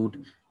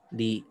reviewed,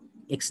 the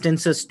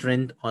extensor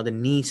strength or the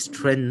knee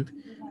strength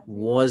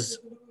was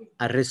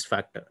a risk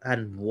factor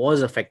and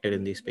was affected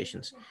in these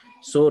patients.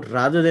 So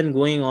rather than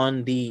going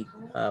on the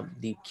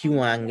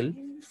Q angle,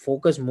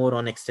 focus more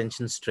on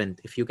extension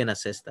strength if you can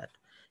assess that.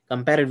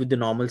 Compare it with the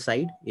normal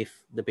side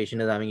if the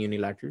patient is having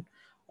unilateral,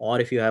 or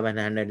if you have an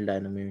handheld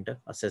dynamometer,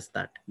 assess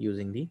that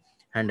using the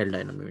handheld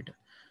dynamometer.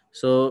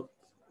 So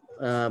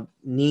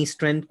knee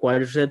strength,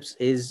 quadriceps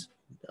is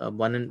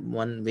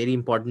one very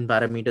important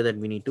parameter that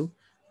we need to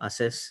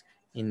assess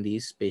in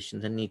these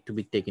patients and need to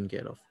be taken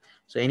care of.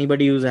 So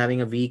anybody who's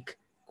having a weak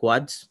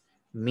quads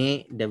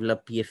may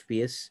develop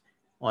PFPS,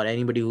 or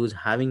anybody who's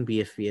having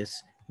PFPS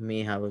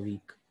may have a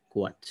weak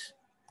quads.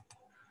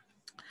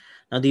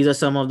 Now, these are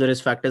some of the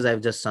risk factors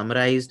I've just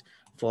summarized.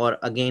 For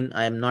again,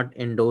 I am not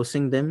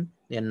endorsing them.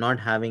 They are not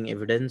having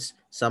evidence.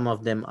 Some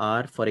of them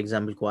are, for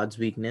example, quads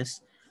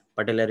weakness,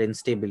 patellar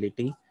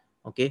instability,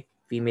 okay,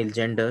 female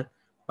gender,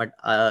 but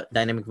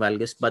dynamic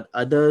valgus. But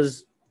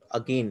others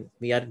again,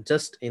 we are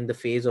just in the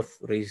phase of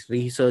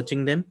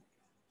researching them.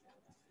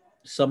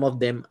 Some of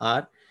them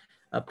are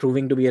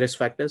proving to be risk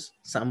factors.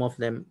 Some of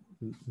them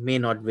may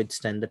not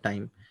withstand the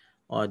time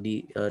or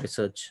the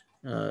research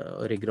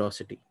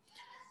rigorosity.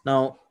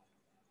 Now,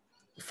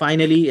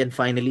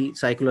 finally,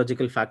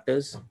 psychological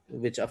factors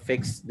which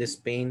affects this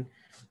pain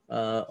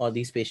or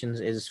these patients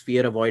is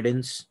fear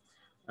avoidance,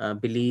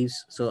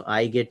 beliefs. So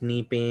I get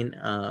knee pain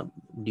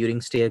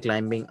during stair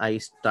climbing, I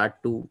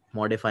start to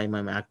modify my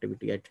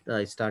activity.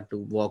 I start to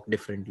walk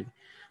differently.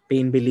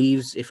 Pain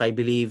beliefs: if I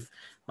believe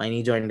my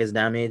knee joint is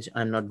damaged,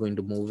 I'm not going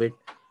to move it.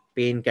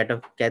 Pain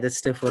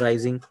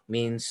catastrophising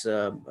means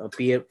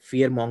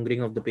fear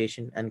mongering of the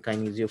patient, and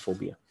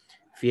kinesiophobia,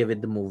 fear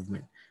with the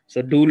movement.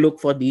 So do look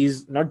for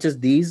these, not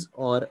just these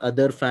or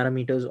other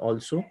parameters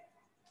also.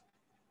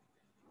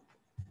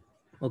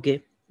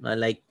 Okay,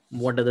 like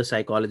what are the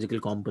psychological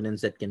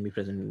components that can be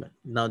present.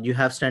 Now you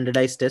have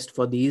standardized test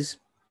for these,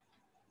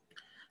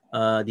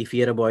 the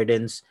fear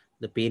avoidance,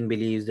 the pain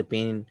beliefs, the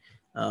pain,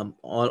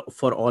 all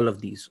for all of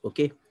these.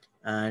 Okay,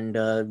 and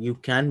you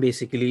can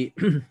basically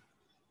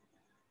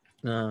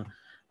uh,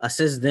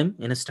 assess them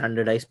in a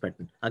standardized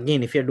pattern.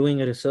 Again, if you're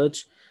doing a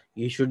research,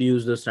 you should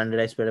use those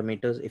standardized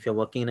parameters. If you're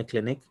working in a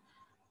clinic,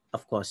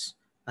 of course,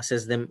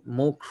 assess them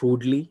more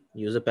crudely,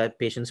 use a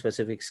patient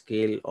specific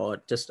scale,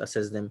 or just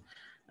assess them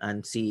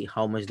and see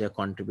how much they're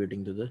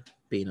contributing to the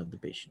pain of the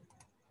patient.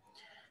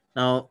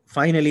 Now,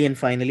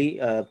 finally,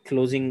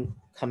 closing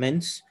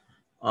comments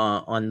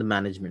on the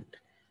management.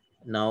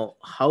 Now,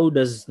 how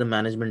does the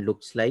management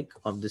looks like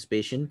of this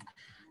patient?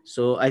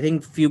 So I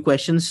think few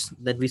questions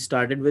that we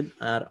started with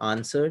are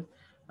answered.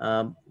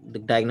 The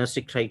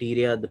diagnostic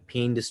criteria, the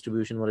pain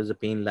distribution, what is the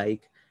pain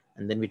like?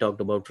 And then we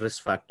talked about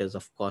risk factors,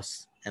 of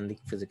course, and the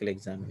physical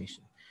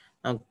examination.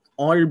 Now,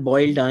 all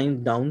boiled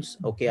downs.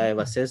 Okay, I have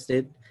assessed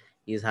it.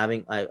 He's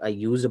having, I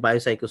used a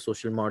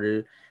biopsychosocial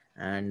model,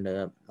 and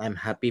I'm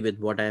happy with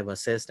what I have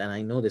assessed, and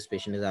I know this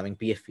patient is having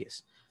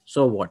PFPS.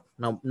 So what?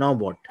 Now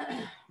what?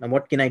 Now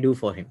what can I do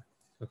for him?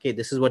 Okay,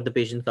 this is what the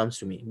patient comes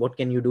to me. What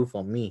can you do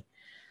for me?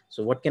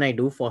 So what can I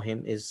do for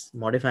him is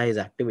modify his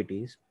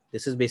activities.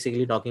 This is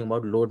basically talking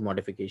about load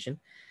modification.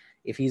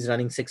 If he's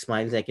running 6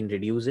 miles, I can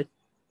reduce it.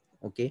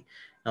 Okay,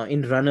 now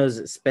in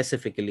runners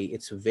specifically,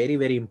 it's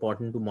very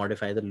important to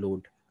modify the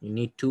load. You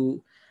need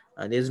to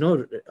there's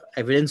no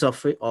evidence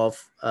of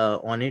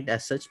on it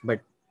as such,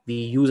 but we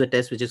use a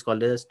test which is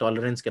called as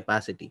tolerance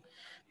capacity.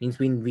 Means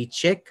when we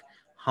check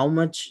how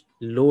much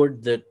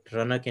load the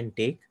runner can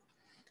take,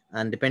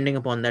 and depending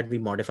upon that we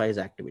modify his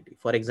activity.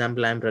 For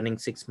example, I'm running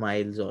 6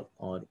 miles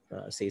or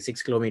say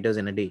 6 kilometers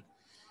in a day,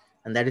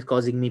 and that is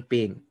causing me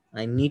pain.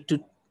 I need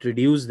to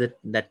reduce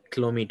that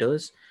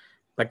kilometers,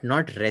 but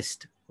not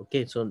rest.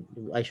 Okay, so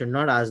I should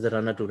not ask the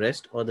runner to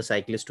rest or the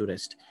cyclist to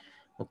rest.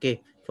 Okay,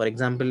 for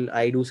example,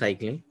 I do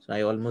cycling, so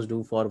I almost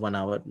do for 1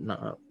 hour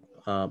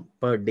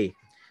per day.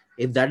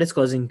 If that is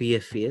causing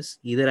PFPS,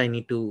 either I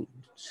need to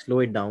slow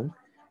it down,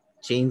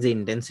 change the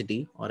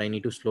intensity, or I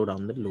need to slow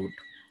down the load.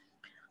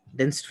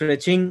 Then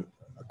stretching,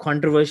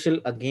 controversial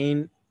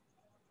again.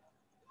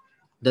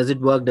 Does it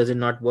work? Does it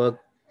not work?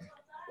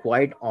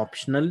 Quite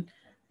optional.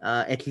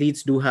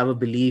 Athletes do have a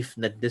belief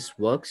that this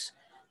works.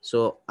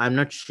 So I'm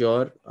not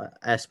sure,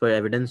 as per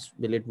evidence,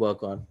 will it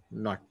work or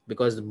not?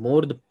 Because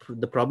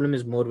the problem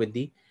is more with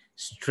the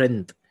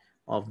strength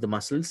of the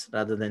muscles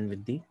rather than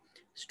with the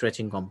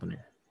stretching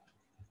component.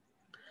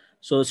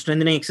 So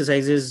strengthening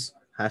exercises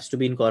has to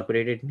be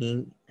incorporated,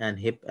 knee and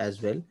hip as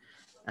well.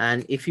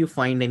 And if you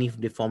find any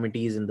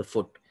deformities in the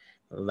foot,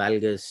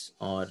 valgus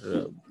or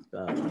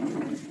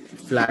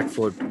flat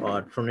foot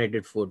or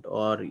pronated foot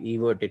or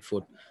everted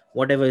foot,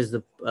 whatever is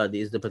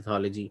the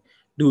pathology,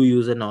 do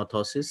use an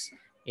orthosis.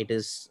 It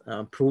is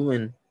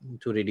proven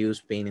to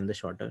reduce pain in the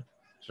shorter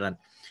run.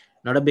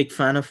 Not a big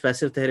fan of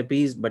passive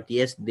therapies, but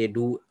yes, they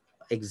do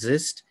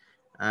exist,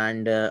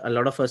 and a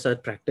lot of us are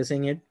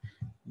practicing it,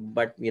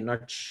 but we're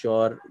not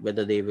sure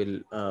whether they will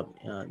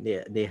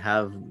they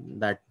have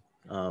that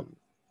um,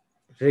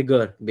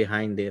 rigor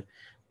behind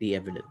the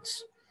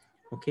evidence.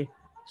 Okay,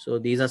 so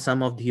these are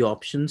some of the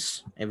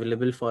options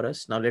available for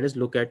us. Now let us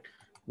look at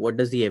what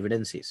does the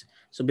evidence is.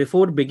 So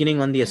before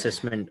beginning on the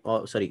assessment,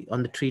 or sorry,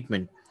 on the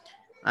treatment,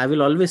 I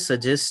will always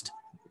suggest,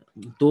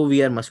 though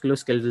we are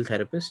musculoskeletal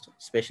therapists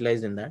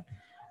specialized in that,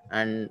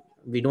 and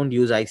we don't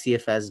use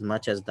ICF as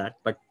much as that,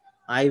 but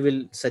I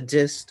will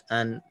suggest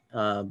and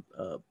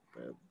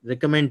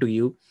recommend to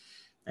you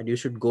that you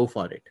should go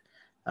for it,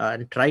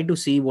 and try to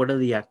see what are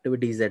the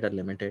activities that are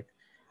limited,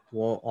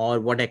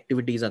 or what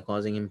activities are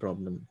causing him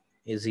problem.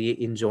 Is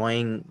he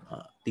enjoying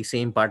the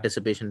same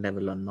participation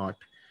level or not,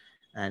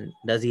 and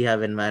does he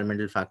have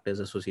environmental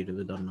factors associated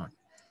with or not,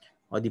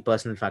 or the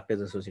personal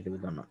factors associated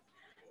with or not.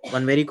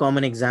 One very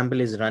common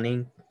example is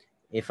running.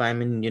 If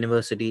I'm in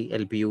university,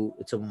 LPU,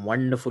 it's a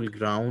wonderful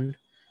ground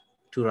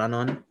to run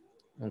on.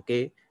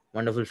 Okay,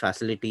 wonderful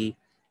facility,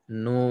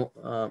 no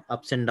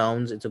ups and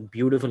downs. It's a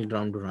beautiful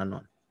ground to run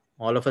on.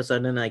 All of a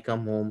sudden, I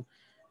come home,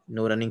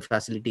 no running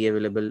facility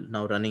available.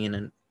 Now running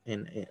in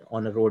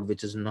on a road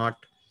which is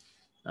not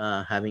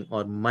having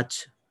or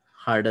much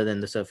harder than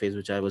the surface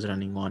which I was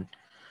running on.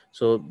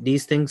 So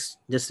these things,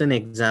 just an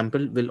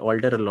example, will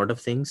alter a lot of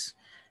things.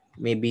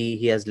 Maybe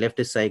he has left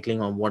his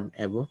cycling or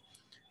whatever.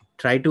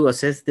 Try to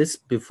assess this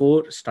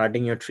before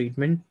starting your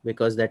treatment,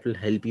 because that will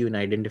help you in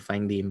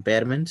identifying the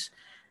impairments,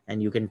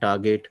 and you can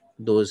target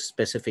those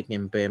specific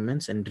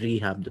impairments and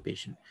rehab the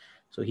patient.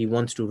 So he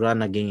wants to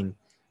run again,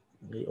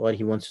 or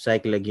he wants to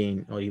cycle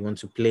again, or he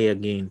wants to play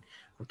again.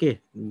 Okay,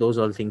 those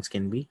all things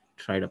can be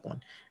tried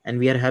upon. And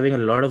we are having a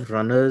lot of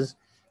runners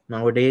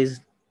nowadays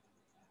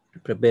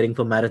preparing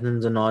for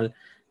marathons and all,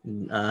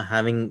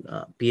 having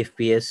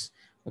PFPS.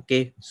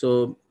 Okay,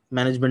 so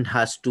management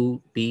has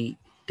to be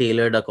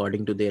tailored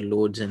according to their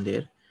loads and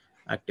their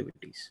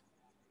activities.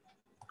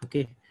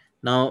 Okay,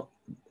 now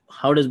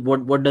how does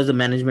what does the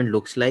management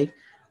looks like?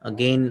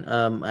 Again,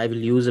 I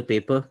will use a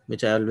paper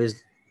which I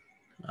always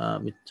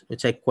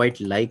which I quite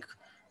like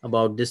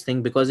about this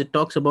thing, because it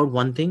talks about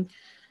one thing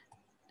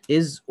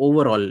is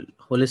overall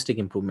holistic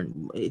improvement.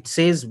 It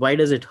says why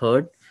does it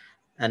hurt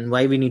and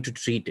why we need to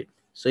treat it.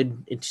 So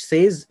it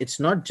says it's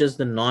not just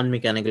the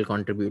non-mechanical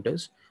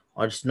contributors,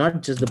 or it's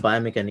not just the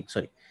biomechanic,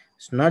 sorry,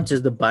 it's not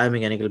just the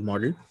biomechanical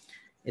model.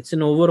 It's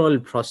an overall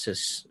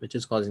process which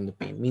is causing the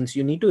pain. Means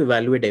you need to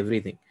evaluate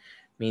everything.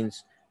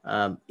 Means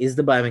is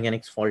the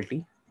biomechanics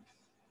faulty?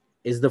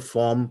 Is the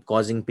form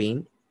causing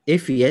pain?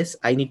 If yes,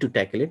 I need to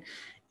tackle it.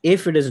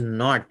 If it is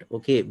not,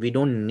 okay, we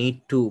don't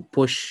need to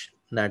push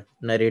that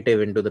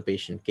narrative into the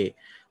patient. Okay,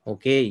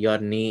 okay, your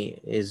knee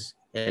is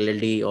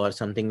LLD or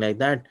something like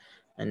that,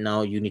 and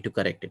now you need to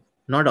correct it.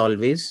 Not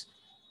always,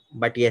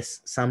 but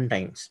yes,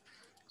 sometimes.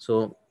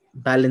 So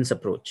balance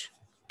approach.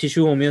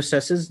 Tissue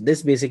homeostasis,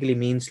 this basically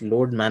means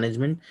load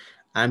management.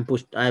 I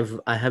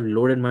have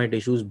loaded my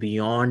tissues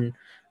beyond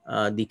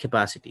the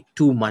capacity,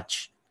 too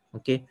much,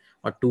 okay,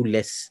 or too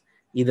less.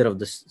 Either of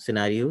the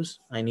scenarios,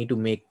 I need to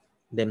make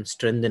them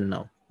strengthen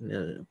now,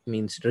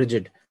 means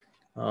rigid,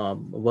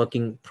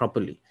 working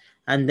properly.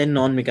 And then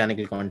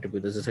non-mechanical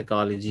contributors, the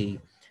psychology,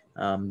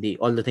 the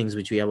all the things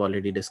which we have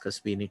already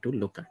discussed, we need to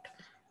look at.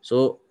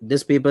 So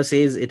this paper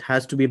says it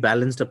has to be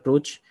balanced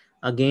approach.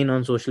 Again,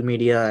 on social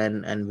media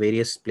and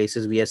various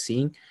places, we are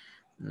seeing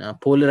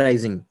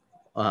polarizing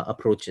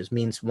approaches.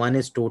 Means one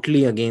is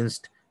totally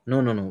against, no,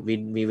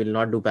 we will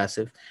not do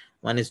passive.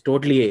 One is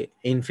totally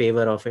in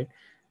favor of it.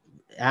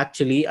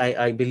 Actually,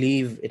 I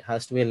believe it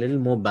has to be a little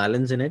more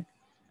balance in it.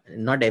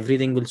 Not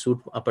everything will suit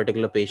a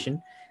particular patient.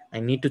 I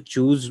need to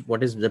choose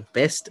what is the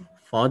best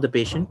for the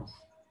patient,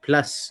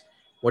 plus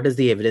what does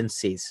the evidence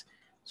says.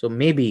 So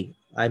maybe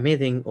I may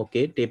think,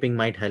 okay, taping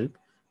might help,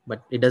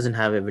 but it doesn't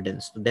have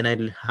evidence. Then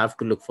I'll have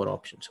to look for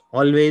options.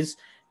 Always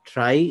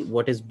try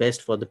what is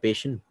best for the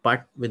patient,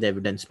 but with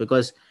evidence,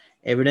 because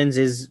evidence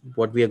is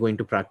what we are going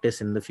to practice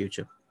in the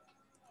future.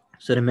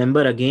 So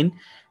remember again,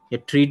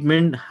 your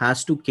treatment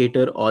has to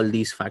cater all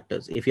these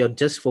factors. If you're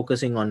just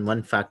focusing on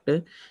one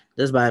factor,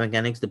 just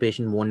biomechanics, the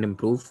patient won't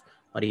improve,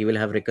 or he will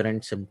have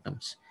recurrent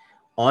symptoms.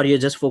 Or you're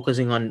just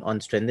focusing on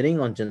strengthening,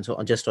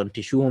 just on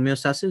tissue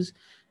homeostasis,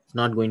 it's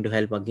not going to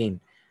help again.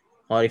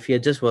 Or if you're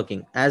just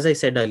working, as I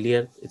said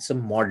earlier, it's a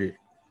model,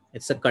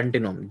 it's a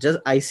continuum. Just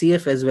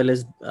ICF as well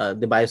as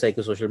the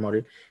biopsychosocial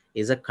model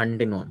is a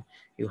continuum.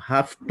 You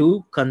have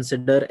to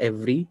consider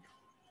every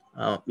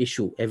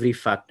issue, every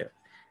factor,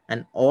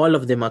 and all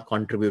of them are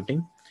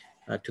contributing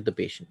to the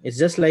patient. It's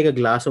just like a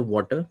glass of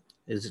water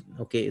is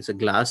okay. It's a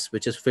glass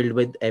which is filled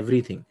with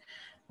everything.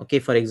 Okay,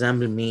 for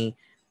example, me,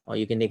 or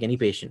you can take any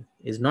patient,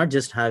 is not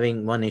just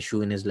having one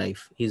issue in his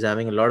life. He's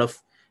having a lot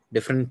of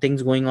different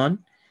things going on.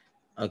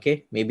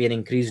 Okay, maybe an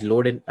increased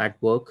load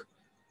at work,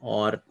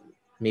 or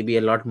maybe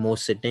a lot more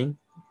sitting,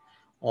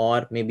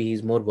 or maybe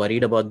he's more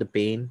worried about the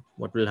pain,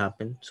 what will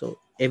happen. So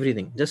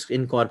everything, just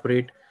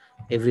incorporate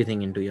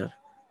everything into your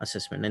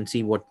assessment and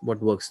see what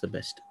works the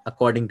best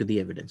according to the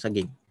evidence.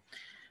 Again,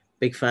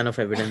 big fan of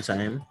evidence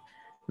I am.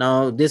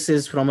 Now this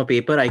is from a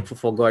paper. I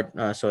forgot,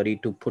 sorry,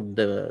 to put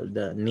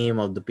the name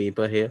of the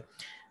paper here,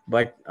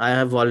 but I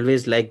have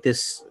always liked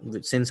this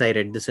since I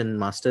read this in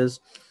masters.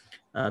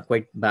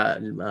 Quite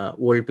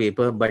old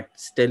paper, but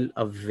still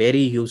a very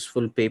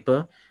useful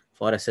paper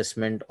for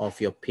assessment of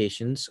your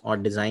patients or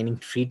designing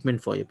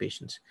treatment for your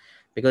patients,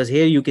 because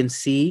here you can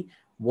see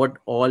what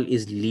all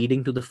is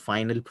leading to the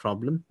final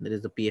problem, that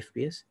is the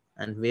PFPS,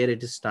 and where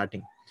it is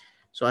starting.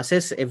 So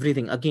assess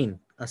everything. Again,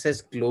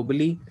 assess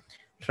globally.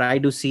 Try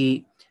to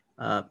see,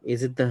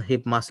 is it the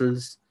hip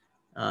muscles,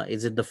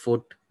 is it the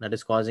foot that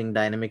is causing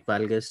dynamic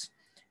valgus,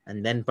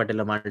 and then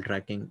patellomal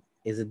tracking.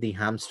 Is it the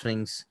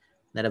hamstrings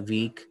that are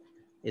weak?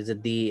 Is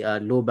it the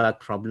low back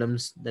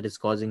problems that is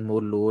causing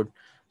more load?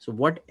 So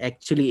what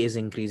actually is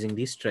increasing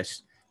the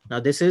stress?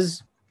 Now this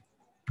is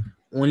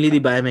only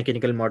the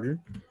biomechanical model.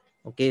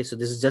 Okay, so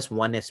this is just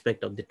one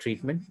aspect of the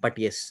treatment, but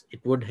yes, it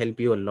would help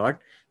you a lot.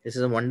 This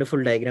is a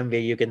wonderful diagram where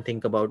you can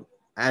think about,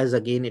 as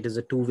again, it is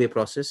a two-way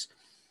process.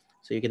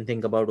 So you can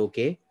think about,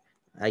 okay,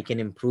 I can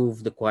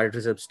improve the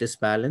quadriceps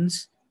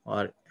disbalance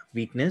or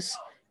weakness,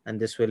 and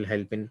this will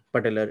help in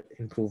patellar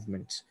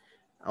improvements.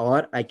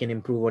 Or I can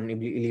improve on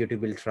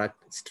iliotibial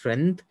tract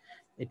strength.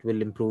 it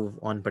will improve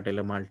on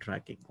patellar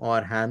tracking,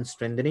 or hand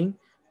strengthening,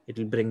 it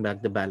will bring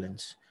back the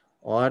balance,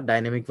 or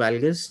dynamic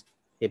valgus,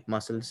 hip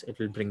muscles, it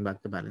will bring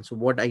back the balance. So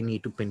what I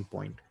need to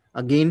pinpoint,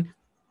 again,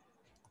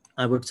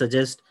 I would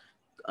suggest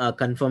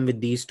confirm with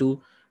these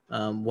two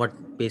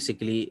what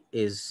basically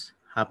is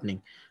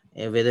happening,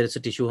 whether it's a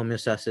tissue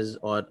homeostasis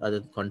or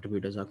other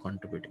contributors are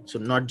contributing. So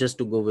not just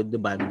to go with the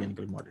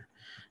biomechanical model.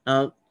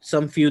 Now,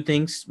 some few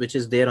things which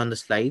is there on the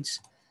slides,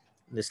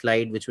 the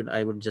slide which would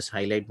I would just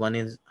highlight. One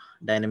is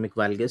dynamic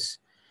valgus.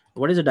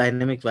 What is a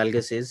dynamic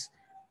valgus is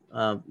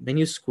when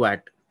you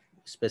squat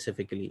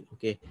specifically,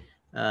 okay,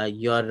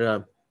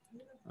 your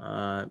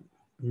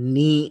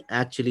knee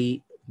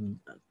actually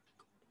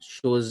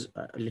shows,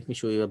 let me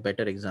show you a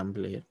better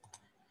example here.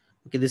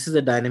 Okay, this is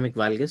a dynamic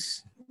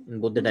valgus. In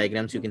both the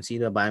diagrams you can see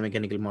the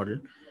biomechanical model,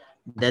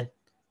 that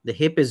the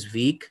hip is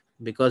weak,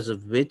 because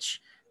of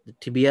which the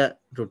tibia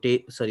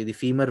rotate, sorry, the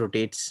femur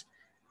rotates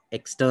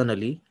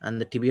externally and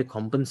the tibia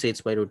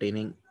compensates by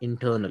rotating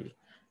internally.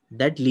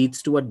 That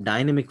leads to a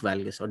dynamic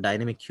valgus or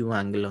dynamic Q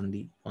angle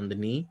on the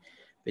knee,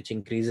 which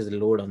increases the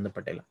load on the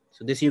patella.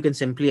 So this you can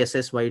simply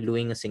assess while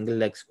doing a single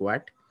leg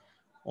squat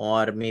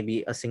or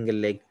maybe a single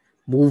leg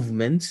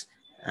movements,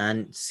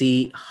 and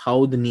see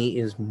how the knee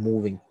is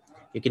moving.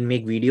 You can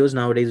make videos.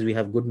 Nowadays we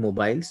have good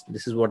mobiles.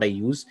 This is what I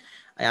use.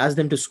 I ask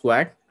them to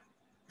squat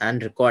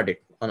and record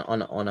it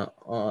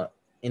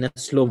in a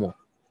slow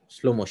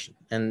motion,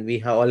 and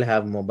we all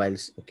have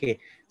mobiles. Okay,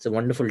 it's a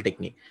wonderful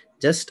technique.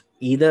 Just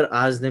either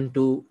ask them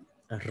to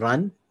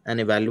run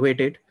and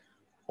evaluate it,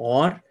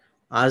 or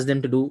ask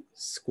them to do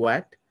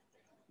squat,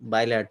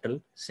 bilateral,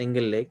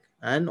 single leg,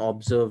 and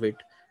observe it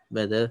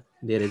whether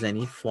there is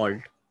any fault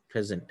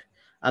present.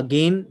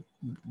 Again,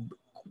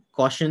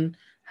 caution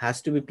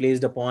has to be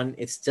placed upon,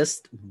 it's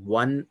just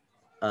one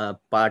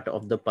part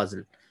of the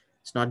puzzle.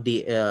 It's not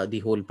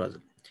the whole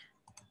puzzle.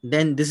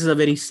 Then this is a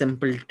very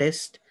simple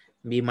test.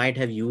 We might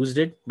have used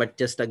it, but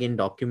just again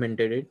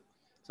documented it.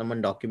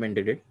 Someone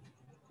documented it.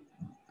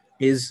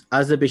 Is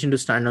ask the patient to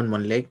stand on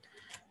one leg,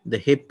 the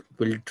hip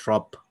will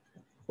drop.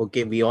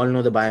 Okay, we all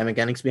know the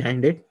biomechanics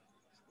behind it.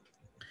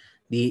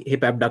 The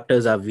hip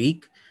abductors are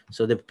weak,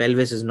 so the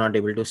pelvis is not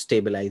able to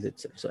stabilize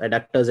itself. So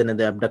adductors and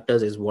the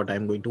abductors is what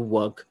I'm going to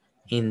work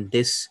in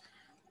this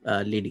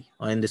lady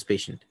or in this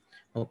patient.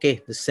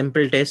 Okay, the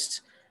simple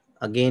tests,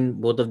 again,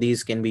 both of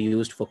these can be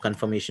used for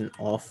confirmation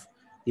of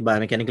the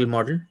biomechanical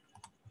model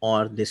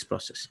or this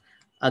process.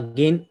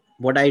 Again,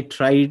 what I'm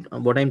trying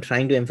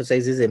to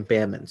emphasize is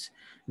impairments.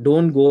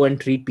 Don't go and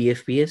treat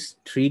PFPS,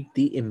 treat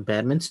the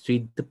impairments,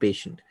 treat the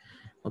patient.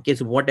 Okay,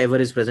 so whatever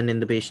is present in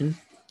the patient,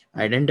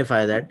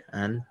 identify that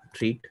and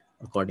treat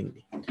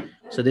accordingly.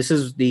 So this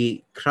is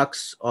the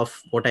crux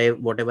of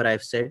whatever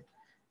I've said.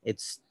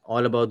 It's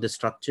all about the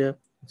structure,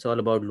 it's all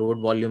about load,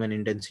 volume, and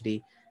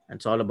intensity, and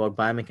it's all about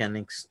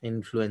biomechanics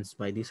influenced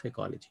by the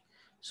psychology.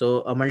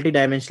 So a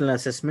multidimensional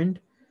assessment,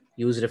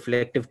 use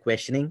reflective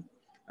questioning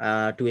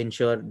to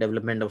ensure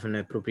development of an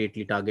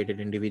appropriately targeted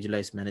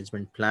individualized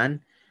management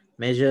plan,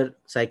 measure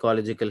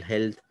psychological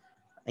health,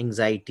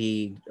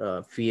 anxiety,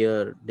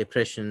 fear,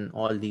 depression,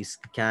 all these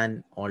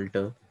can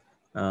alter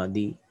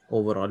the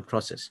overall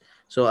process.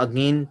 So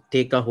again,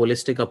 take a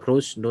holistic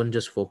approach. Don't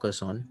just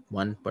focus on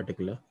one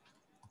particular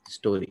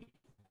story.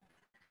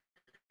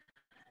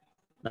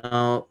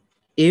 Now,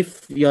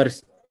 if you're,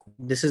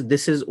 this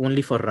is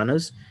only for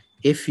runners.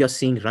 If you're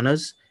seeing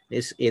runners,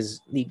 this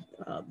is the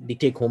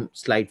take home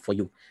slide for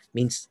you.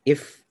 Means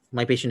if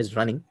my patient is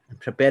running and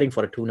preparing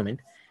for a tournament,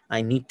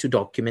 I need to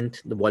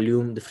document the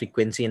volume, the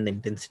frequency, and the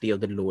intensity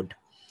of the load,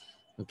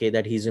 okay,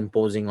 that he's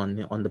imposing on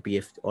the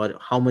PF, or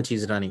how much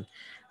he's running.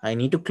 I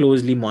need to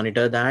closely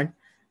monitor that,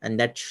 and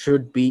that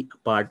should be a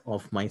part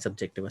of my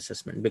subjective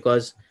assessment.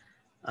 Because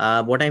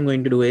what I'm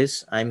going to do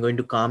is I'm going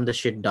to calm the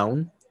shit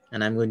down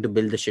and I'm going to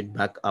build the shit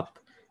back up.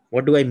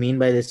 What do I mean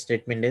by this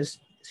statement is,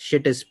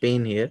 shit is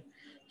pain here,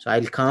 so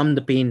I'll calm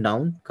the pain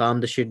down, calm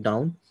the shit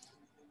down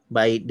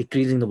by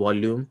decreasing the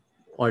volume,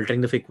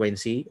 altering the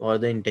frequency or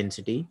the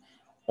intensity,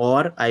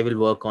 or I will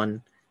work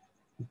on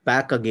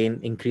back again,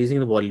 increasing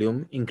the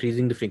volume,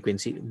 increasing the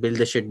frequency, build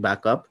the shit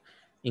back up,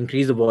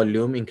 increase the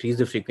volume, increase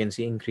the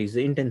frequency, increase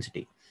the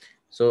intensity.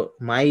 So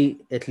my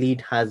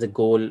athlete has a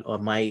goal, or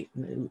my,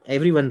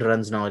 everyone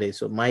runs nowadays.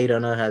 So my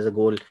runner has a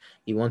goal.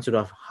 He wants to do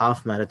a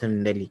half marathon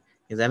in Delhi.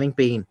 He's having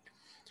pain.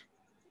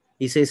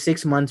 He says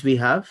 6 months we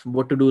have.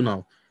 What to do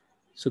now?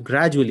 So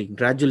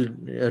gradual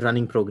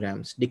running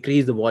programs,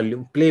 decrease the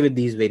volume, play with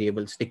these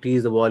variables,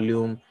 decrease the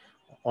volume,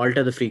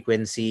 alter the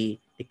frequency,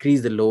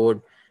 decrease the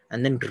load,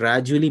 and then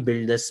gradually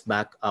build this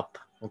back up.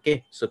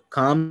 Okay, so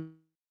calm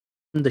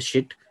the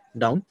shit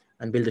down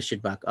and build the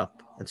shit back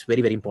up. That's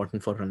very, very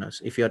important for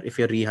runners if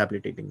you're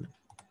rehabilitating them.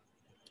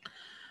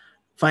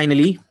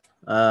 Finally,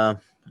 uh,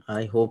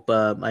 I hope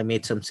I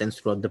made some sense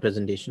throughout the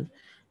presentation.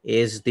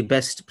 Is the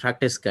best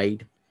practice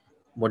guide.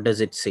 What does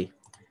it say?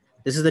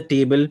 This is the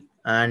table,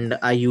 and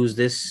I use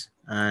this,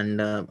 and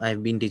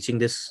I've been teaching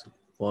this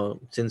for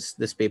since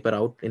this paper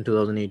out in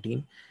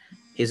 2018.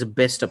 Is a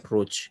best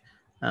approach,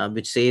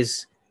 which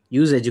says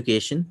use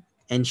education,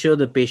 ensure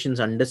the patients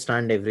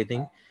understand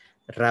everything.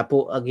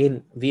 Rapport,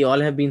 again, we all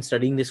have been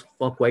studying this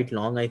for quite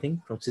long, I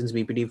think, from since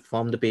BPD,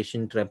 form the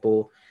patient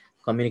rapport,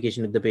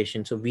 communication with the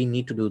patient. So we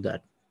need to do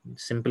that.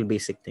 Simple,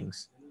 basic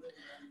things.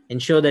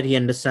 Ensure that he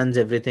understands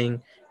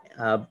everything,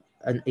 uh,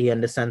 and he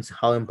understands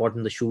how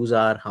important the shoes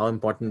are, how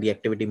important the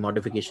activity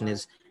modification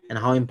is, and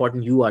how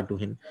important you are to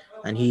him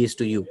and he is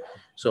to you.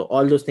 So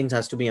all those things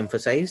has to be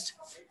emphasized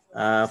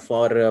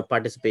for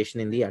participation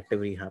in the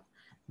active rehab.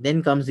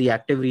 Then comes the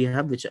active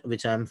rehab,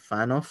 which I'm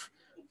fan of.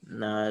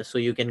 So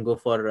you can go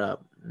for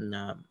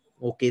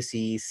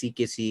OKC,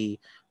 CKC,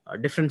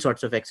 different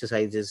sorts of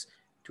exercises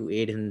to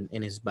aid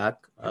in his back,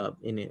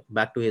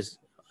 back to his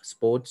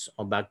sports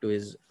or back to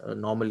his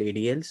normal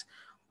ADLs.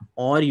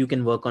 Or you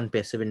can work on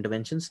passive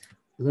interventions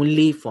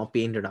only for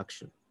pain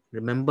reduction.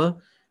 Remember,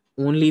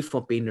 only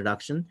for pain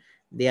reduction.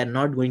 They are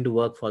not going to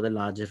work for the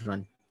larger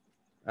run.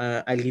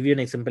 I'll give you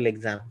an simple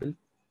example.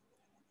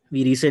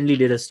 We recently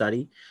did a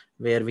study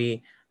where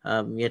we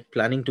are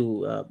planning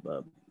to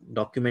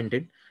document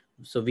it.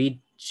 So we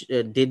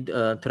did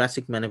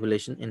thoracic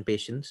manipulation in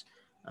patients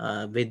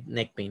with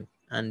neck pain,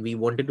 and we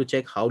wanted to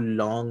check how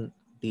long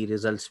the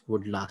results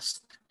would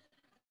last.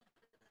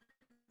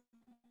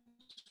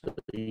 So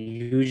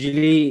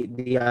usually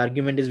the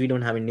argument is we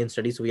don't have Indian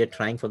studies, so we are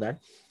trying for that.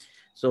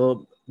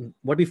 So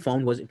what we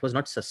found was it was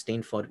not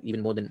sustained for even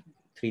more than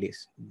 3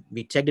 days.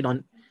 We checked it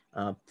on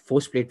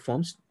force plate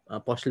forms,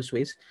 postural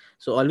sways.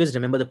 So always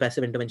remember, the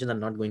passive interventions are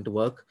not going to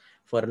work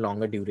for a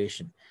longer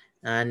duration.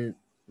 And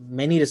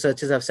many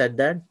researchers have said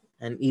that,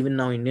 and even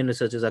now Indian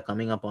researchers are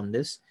coming up on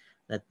this,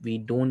 that we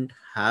don't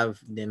have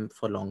them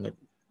for longer.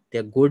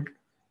 They're good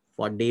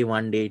for day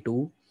 1, day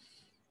 2,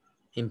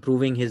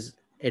 improving his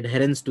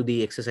adherence to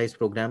the exercise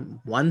program.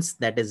 Once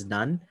that is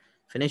done,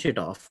 finish it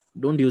off.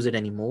 Don't use it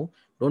anymore.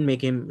 Don't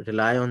make him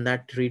rely on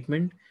that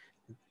treatment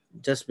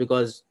just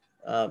because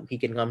he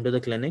can come to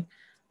the clinic.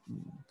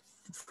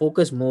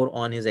 Focus more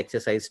on his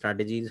exercise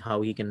strategies,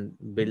 how he can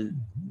build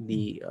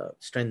the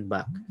strength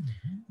back.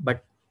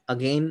 But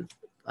again,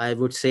 I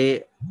would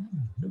say,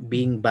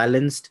 being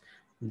balanced,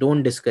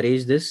 don't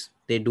discourage this.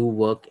 They do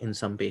work in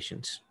some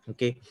patients.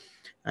 Okay,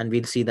 and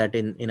we'll see that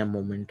in a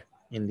moment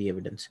in the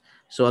evidence.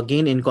 So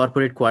again,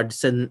 incorporate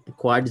quads and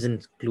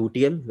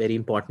gluteal, very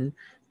important.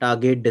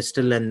 Target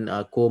distal and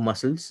core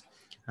muscles,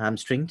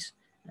 hamstrings,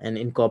 and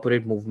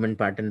incorporate movement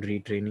pattern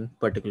retraining,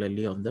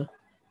 particularly on the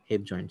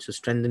hip joint. So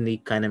strengthen the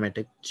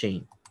kinematic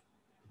chain.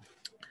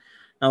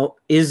 Now,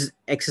 is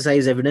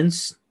exercise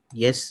evidence?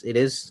 Yes, it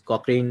is.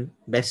 Cochrane,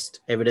 best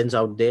evidence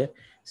out there,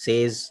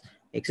 says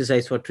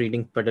exercise for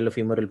treating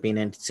patellofemoral pain,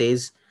 and it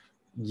says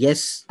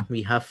yes,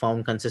 we have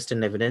found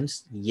consistent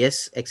evidence.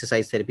 Yes,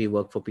 exercise therapy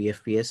work for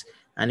PFPS,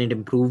 and it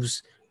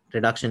improves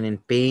reduction in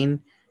pain,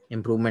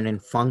 improvement in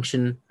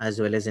function, as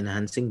well as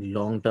enhancing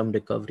long-term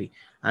recovery.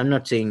 I'm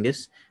not saying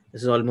this.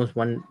 This is almost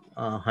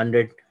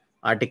 100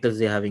 articles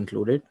they have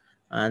included,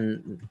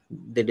 and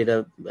they did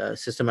a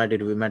systematic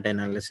review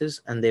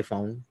meta-analysis, and they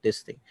found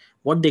this thing.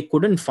 What they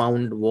couldn't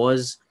found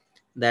was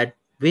that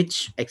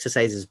which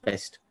exercise is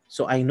best.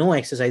 So I know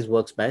exercise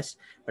works best,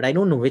 but I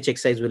don't know which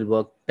exercise will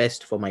work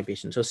best for my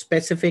patient. So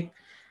specific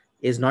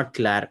is not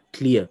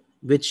clear.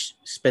 Which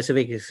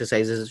specific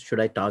exercises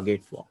should I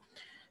target for?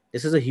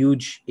 This is a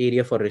huge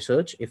area for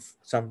research. If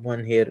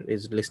someone here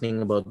is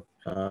listening about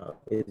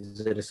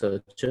is a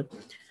researcher,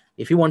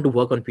 if you want to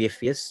work on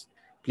PFPS,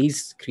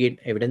 please create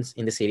evidence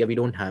in this area. We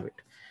don't have it.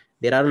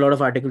 There are a lot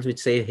of articles which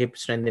say hip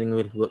strengthening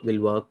will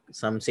work.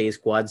 Some says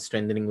quad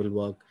strengthening will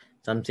work.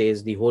 Some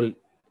says the whole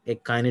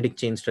kinetic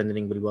chain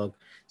strengthening will work.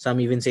 Some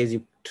even says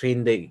you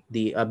train the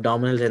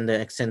abdominals and the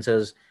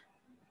extensors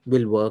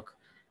will work.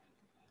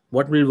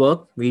 What will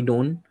work? We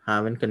don't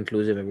have any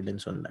conclusive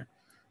evidence on that.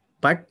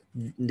 But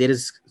there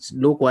is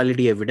low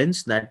quality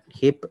evidence that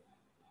hip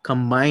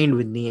combined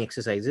with knee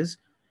exercises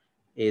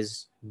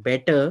is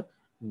better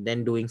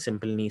than doing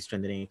simple knee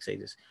strengthening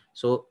exercises.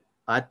 So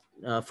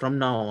from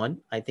now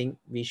on, I think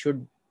we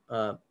should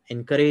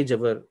encourage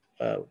our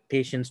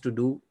patients to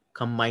do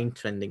combined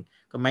strengthening.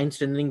 Combined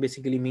strengthening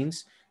basically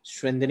means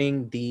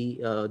strengthening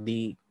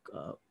the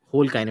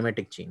whole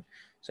kinematic chain.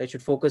 So I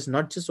should focus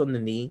not just on the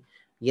knee.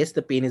 Yes,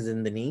 the pain is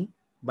in the knee,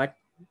 but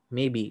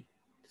maybe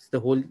it's the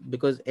whole,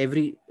 because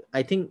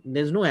I think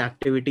there's no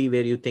activity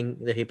where you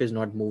think the hip is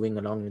not moving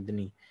along with the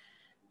knee.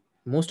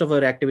 Most of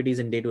our activities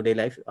in day-to-day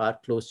life are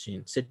close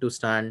chain: sit to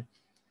stand,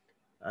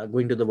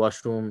 going to the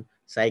washroom,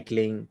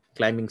 cycling,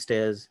 climbing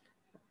stairs,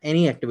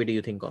 any activity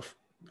you think of.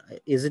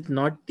 Is it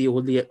not the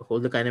whole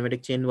the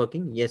kinematic chain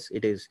working? Yes,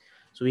 it is.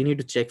 So we need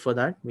to check for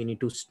that. We need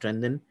to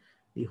strengthen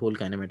the whole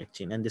kinematic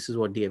chain, and this is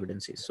what the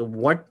evidence is. So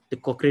what the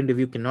Cochrane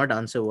review cannot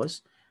answer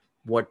was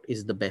what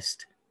is the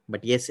best,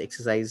 but yes,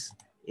 exercise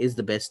is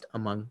the best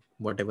among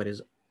whatever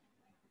is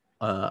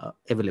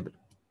available.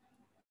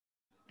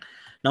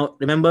 Now,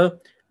 remember,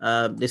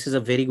 this is a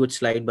very good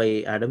slide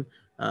by Adam.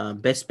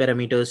 Best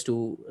parameters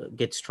to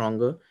get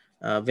stronger.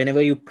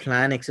 Whenever you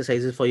plan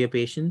exercises for your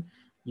patient,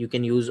 you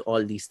can use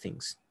all these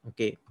things.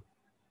 Okay.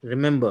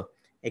 Remember,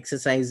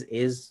 exercise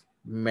is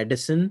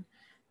medicine.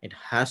 It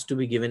has to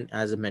be given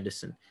as a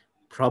medicine.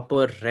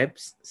 proper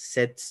reps,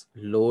 sets,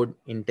 load,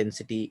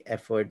 intensity,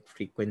 effort,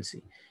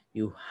 frequency.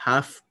 You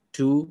have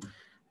to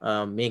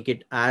make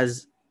it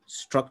as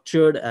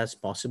structured as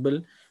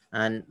possible.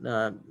 And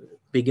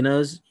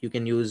beginners, you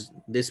can use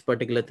this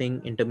particular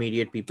thing.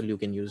 Intermediate people, you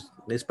can use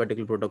this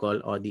particular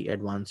protocol, or the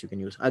advanced you can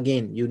use.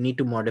 Again, you need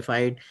to modify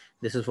it.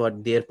 This is for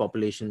their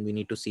population. We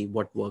need to see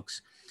what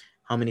works,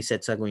 how many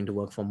sets are going to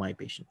work for my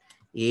patient.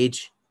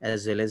 Age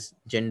as well as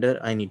gender,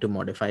 I need to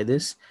modify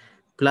this.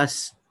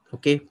 Plus,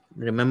 okay,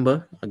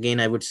 remember, again,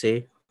 I would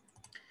say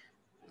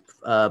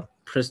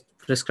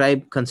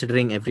prescribe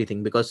considering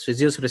everything, because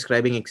physios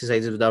prescribing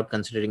exercises without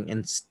considering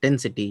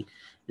intensity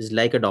is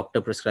like a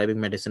doctor prescribing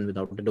medicine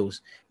without a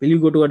dose. Will you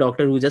go to a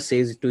doctor who just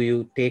says to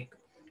you, take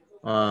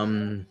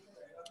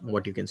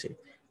what you can say,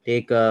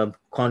 take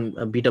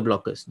beta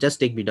blockers, just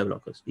take beta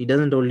blockers? He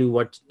doesn't tell you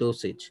what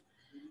dosage.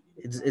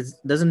 It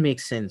doesn't make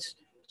sense.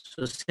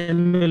 So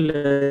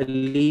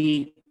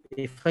similarly,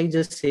 if I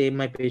just say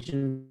my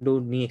patient do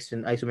knee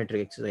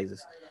isometric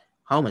exercises,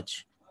 how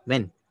much,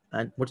 when,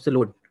 and what's the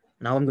load,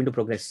 now I'm going to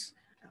progress,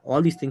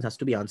 all these things has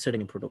to be answered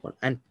in a protocol.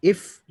 And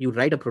if you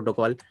write a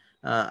protocol,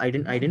 I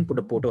didn't put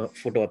a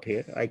photo up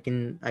here.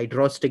 I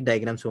draw stick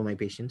diagrams for my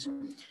patients,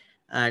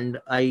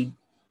 and I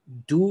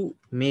do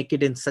make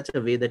it in such a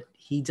way that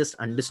he just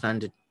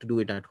understands it to do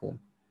it at home.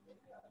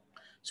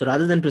 So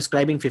rather than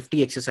prescribing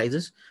 50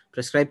 exercises,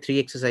 prescribe 3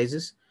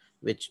 exercises,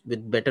 which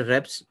with better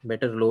reps,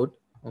 better load,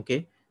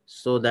 okay,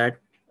 so that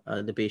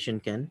the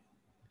patient can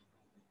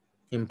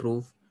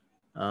improve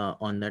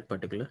on that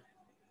particular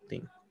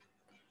thing.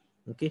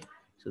 Okay,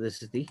 so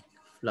this is the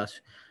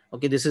flush.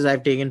 Okay, this is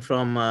I've taken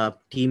from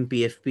Team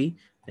PFP.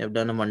 They have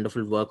done a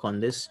wonderful work on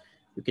this.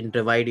 You can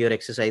divide your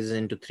exercises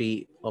into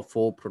 3 or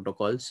 4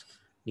 protocols: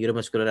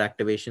 neuromuscular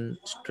activation,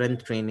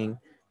 strength training,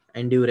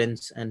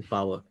 endurance, and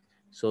power.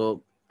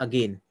 So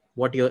again,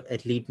 what your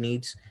athlete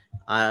needs,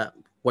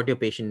 what your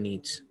patient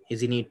needs.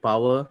 Is he need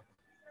power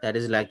that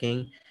is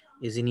lacking?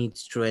 Is he need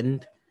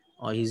strength,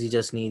 or is he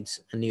just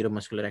needs a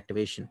neuromuscular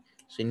activation?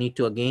 So you need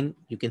to, again,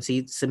 you can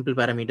see simple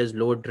parameters,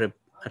 load,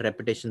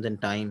 repetitions,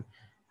 and time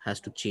has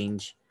to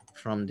change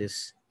from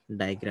this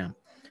diagram.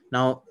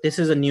 Now, this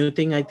is a new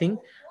thing, I think.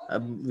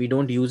 We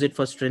don't use it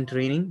for strength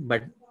training,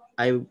 but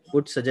I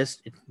would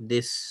suggest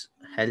this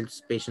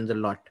helps patients a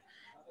lot.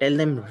 Tell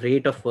them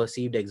rate of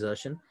perceived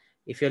exertion.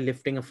 If you're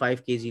lifting a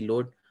 5 kg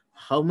load,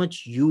 how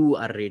much you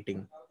are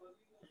rating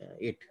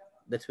it.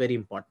 That's very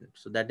important.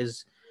 So that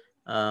is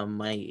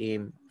my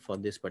aim for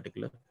this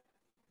particular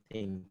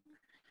thing.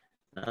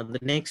 Now the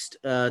next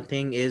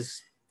thing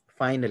is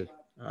final.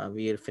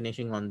 We are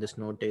finishing on this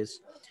note is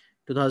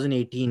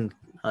 2018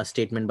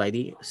 statement by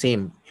the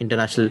same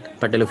International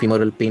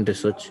Patellofemoral Pain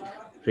Research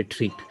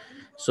Retreat.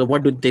 So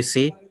what do they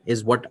say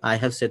is what I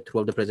have said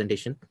throughout the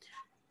presentation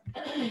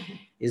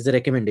is the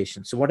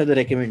recommendation. So what are the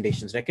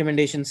recommendations?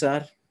 Recommendations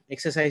are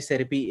exercise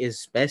therapy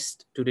is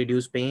best to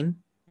reduce pain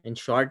in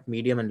short,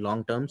 medium, and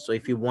long term. So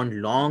if you want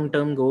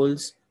long-term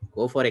goals,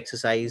 go for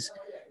exercise.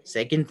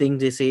 Second thing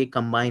they say,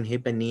 combine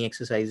hip and knee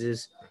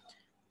exercises.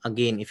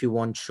 Again, if you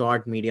want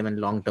short, medium, and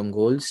long-term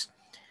goals,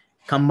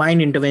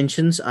 combined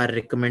interventions are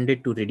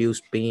recommended to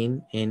reduce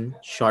pain in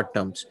short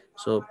terms.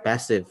 So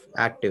passive,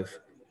 active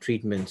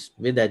treatments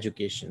with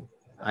education.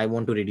 I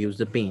want to reduce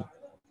the pain.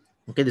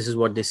 Okay, this is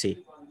what they say.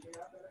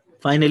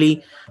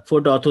 Finally,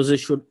 foot orthosis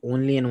should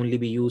only and only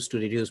be used to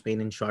reduce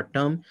pain in short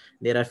term.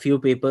 There are few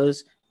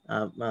papers,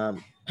 I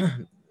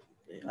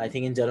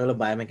think in Journal of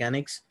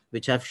Biomechanics,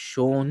 which have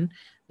shown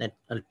that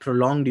a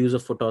prolonged use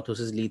of foot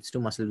orthosis leads to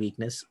muscle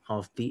weakness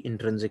of the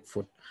intrinsic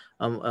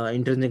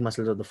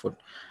muscles of the foot.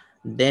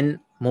 Then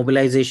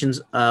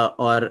mobilizations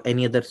or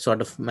any other sort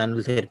of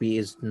manual therapy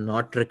is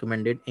not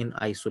recommended in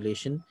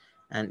isolation,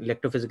 and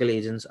electrophysical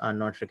agents are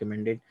not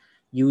recommended.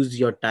 Use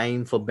your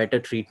time for better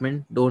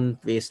treatment.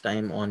 Don't waste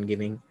time on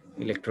giving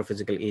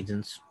electrophysical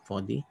agents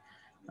for the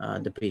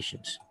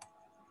patients.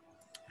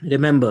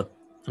 Remember,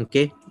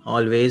 okay,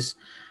 always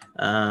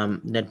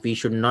that we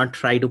should not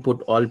try to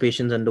put all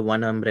patients under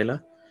one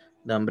umbrella.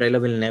 The umbrella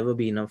will never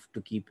be enough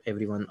to keep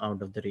everyone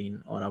out of the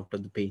rain or out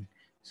of the pain.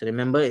 So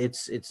remember,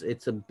 it's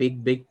a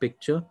big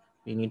picture.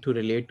 We need to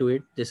relate to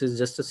it. This is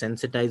just a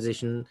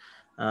sensitization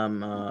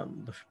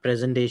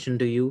presentation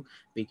to you.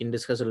 We can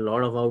discuss a lot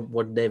about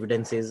what the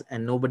evidence is,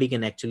 and nobody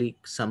can actually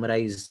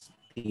summarize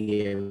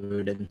the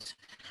evidence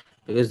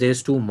because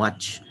there's too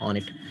much on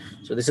it.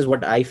 So this is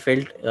what I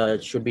felt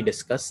should be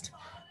discussed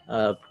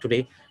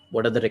today.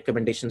 What are the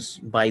recommendations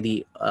by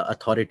the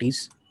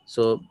authorities?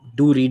 So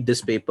do read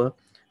this paper.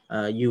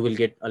 You will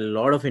get a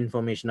lot of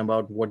information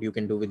about what you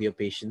can do with your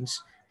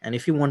patients. And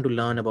if you want to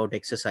learn about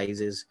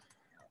exercises,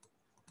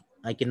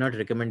 I cannot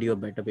recommend you a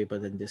better paper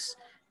than this.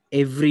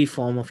 Every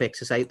form of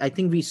exercise, I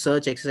think we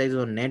search exercises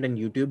on net and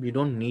YouTube. You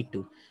don't need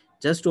to.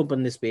 Just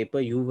open this paper.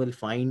 You will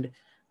find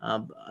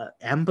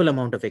ample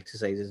amount of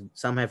exercises.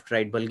 Some have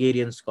tried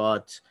Bulgarian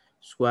squats,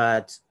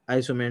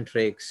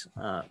 isometrics,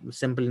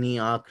 simple knee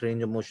arc,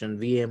 range of motion,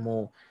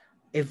 VMO.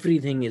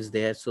 Everything is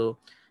there. So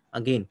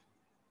again,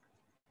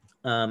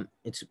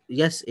 it's,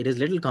 yes, it is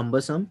little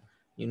cumbersome.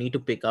 You need to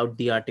pick out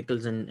the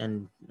articles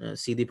and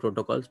see the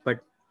protocols, but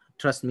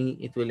trust me,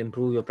 it will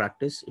improve your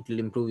practice, it will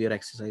improve your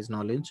exercise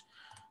knowledge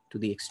to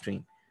the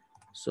extreme.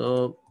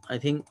 So I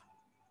think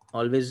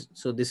always,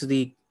 so this is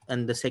the,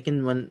 and the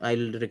second one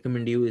I'll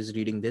recommend you is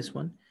reading this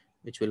one,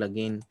 which will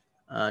again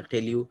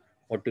tell you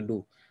what to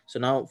do. So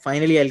now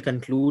finally I'll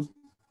conclude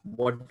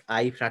what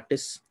I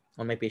practice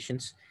on my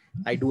patients.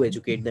 I do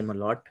educate them a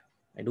lot.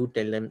 I do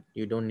tell them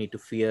you don't need to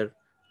fear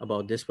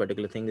about this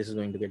particular thing, this is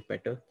going to get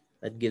better.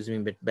 That gives me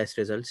best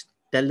results.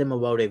 Tell them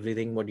about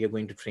everything, what you're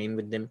going to train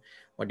with them,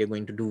 what you're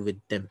going to do with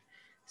them.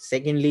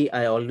 Secondly,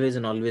 I always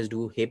and always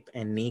do hip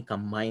and knee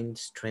combined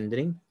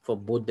strengthening for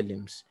both the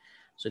limbs.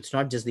 So it's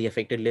not just the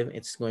affected limb,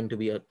 it's going to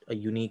be a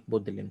unique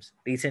both the limbs.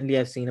 Recently,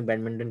 I've seen a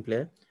badminton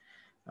player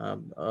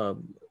a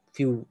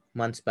few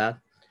months back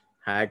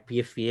had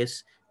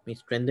PFPS. We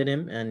strengthened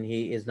him and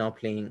he is now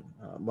playing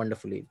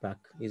wonderfully back.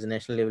 He's a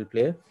national level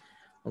player.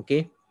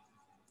 Okay,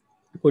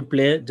 good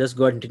player, just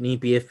got into knee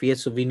PFPS.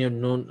 So we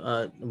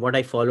know what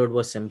I followed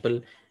was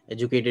simple.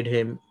 Educated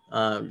him,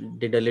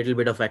 did a little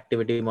bit of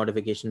activity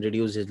modification,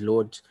 reduce his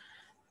loads,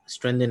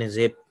 strengthen his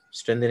hip,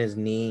 strengthen his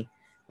knee.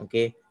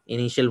 Okay,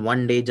 initial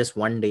one day, just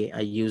one day,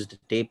 I used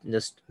tape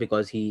just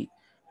because he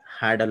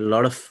had a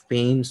lot of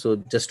pain. So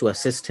just to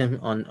assist him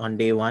on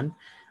day one.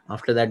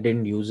 After that,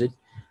 didn't use it.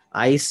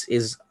 Ice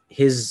is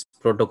his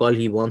protocol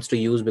he wants to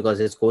use because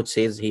his coach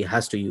says he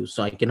has to use.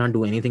 So I cannot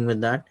do anything with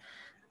that.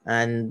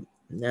 And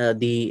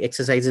the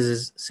exercises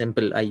is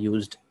simple. I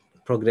used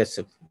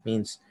progressive,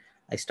 means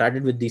I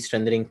started with the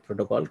strengthening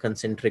protocol,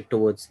 concentric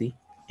towards the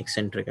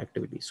eccentric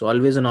activity. So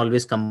always and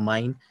always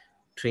combine,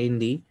 train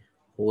the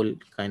whole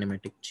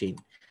kinematic chain.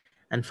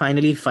 And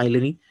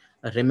finally,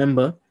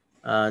 remember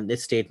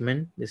this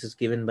statement. This is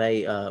given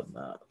by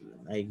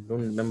I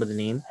don't remember the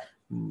name,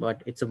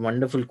 but it's a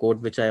wonderful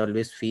quote which I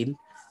always feel.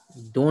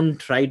 Don't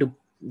try to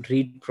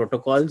read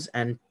protocols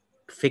and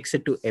fix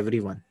it to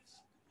everyone.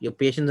 Your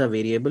patients are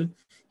variable.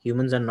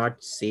 Humans are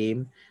not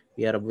same.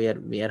 We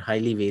are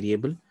highly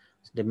variable.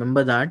 So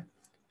remember that,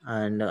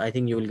 and I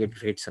think you will get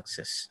great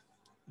success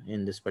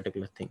in this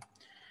particular thing.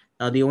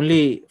 Now, the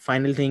only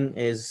final thing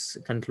is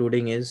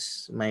concluding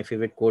is my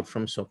favorite quote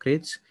from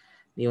Socrates.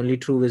 The only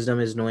true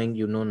wisdom is knowing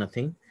you know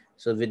nothing.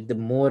 So with the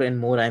more and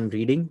more I'm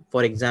reading,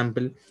 for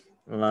example,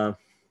 uh,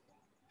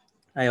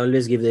 I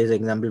always give this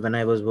example when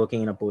I was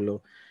working in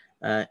Apollo,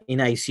 in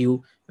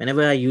ICU.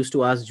 Whenever I used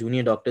to ask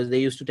junior doctors, they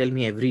used to tell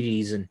me every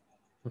reason,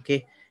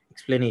 okay,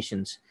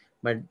 explanations.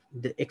 But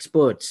the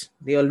experts,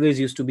 they always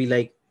used to be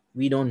like,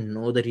 we don't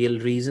know the real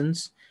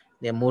reasons.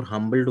 They are more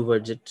humble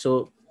towards it.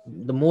 So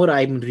the more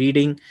I'm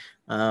reading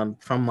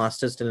from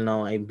masters till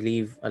now, I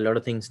believe a lot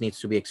of things needs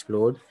to be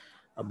explored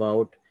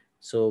about.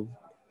 So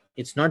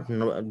it's not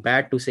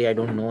bad to say I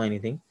don't know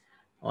anything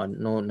or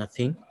know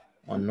nothing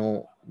or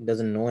know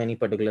doesn't know any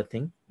particular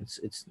thing.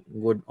 It's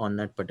good on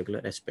that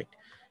particular aspect.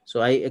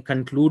 So I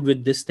conclude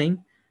with this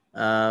thing.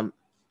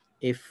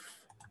 If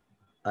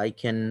I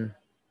can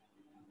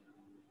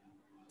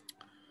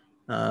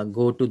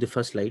go to the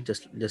first slide,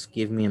 just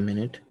give me a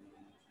minute.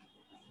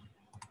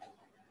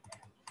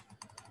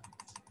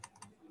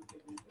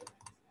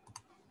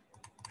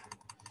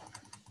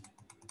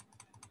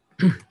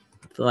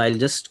 So I'll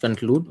just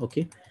conclude.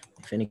 Okay,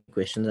 if any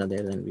questions are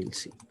there, then we'll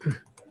see.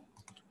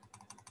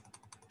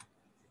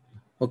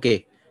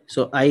 Okay,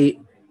 so I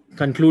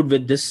conclude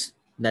with this,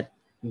 that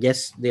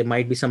yes, there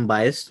might be some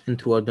bias in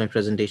throughout my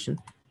presentation,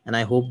 and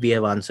I hope we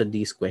have answered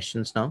these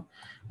questions now.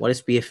 What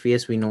is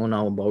PFPS? We know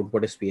now about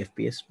what is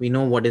PFPS. We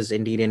know what is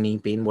anterior knee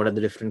pain, what are the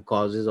different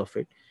causes of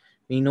it.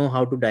 We know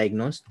how to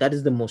diagnose. That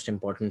is the most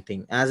important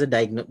thing.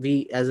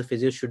 We as a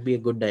physio should be a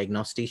good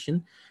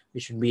diagnostician. We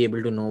should be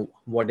able to know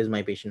what is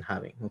my patient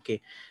having. Okay,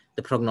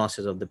 the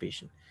prognosis of the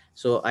patient.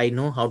 So I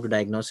know how to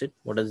diagnose it.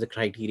 What is the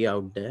criteria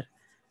out there?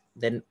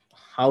 Then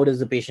how does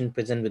the patient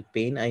present with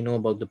pain? I know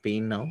about the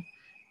pain now.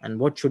 And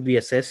what should we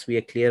assess? We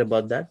are clear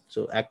about that.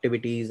 So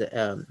activities,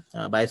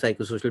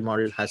 biopsychosocial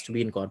model has to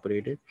be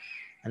incorporated.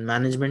 And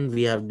management,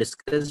 we have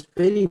discussed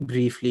very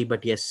briefly,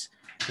 but yes,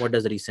 what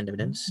does the recent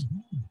evidence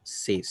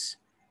says?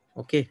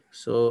 Okay,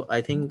 so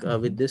I think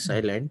with this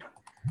I'll end.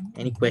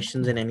 Any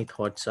questions and any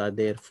thoughts are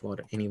there for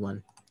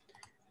anyone?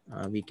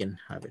 We can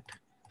have it.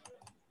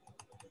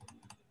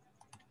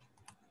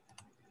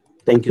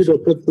 Thank you, So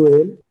Dr.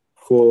 Suhail,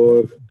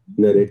 for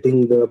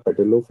narrating the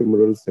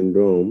patellofemoral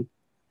syndrome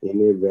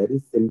in a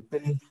very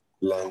simple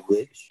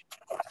language.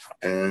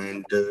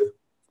 And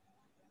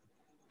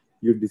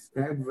you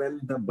described well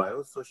the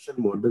biosocial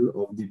model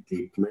of the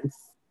treatments.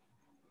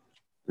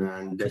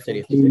 And yes, sir,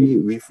 yes. definitely,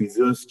 we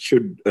physios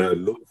should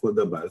look for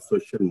the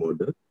biosocial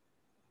model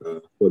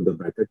for the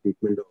better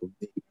treatment of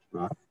the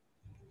heart.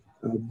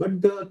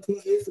 But the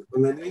thing is,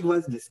 when we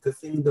was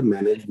discussing the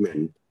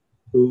management,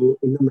 so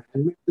in the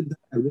management,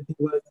 everything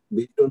was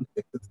based on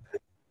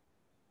exercise.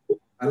 So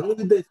along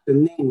with the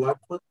strengthening, what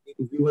was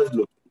we was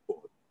looking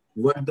for?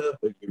 What the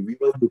we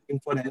was looking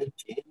for any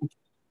change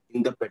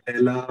in the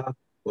patella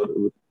or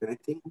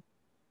anything?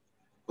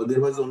 Or there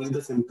was only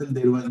the simple.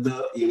 There was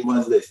the aim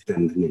was the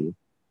strengthening.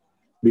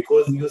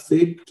 Because you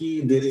said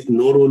ki there is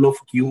no role of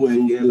Q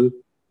angle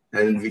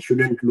and we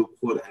shouldn't look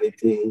for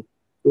anything.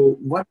 So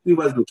what we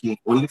was looking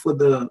only for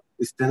the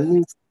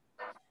standing.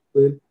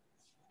 Well,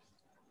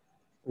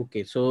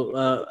 Okay,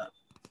 so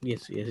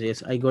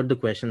yes, I got the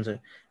question, sir.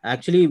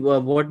 Actually,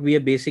 what we are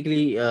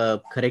basically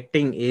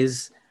correcting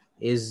is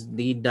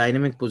the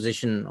dynamic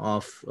position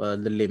of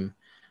the limb.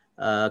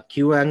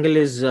 Q angle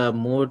is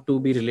more to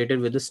be related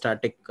with the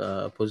static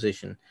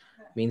position.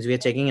 Means we are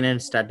checking in a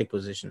static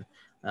position.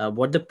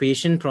 What the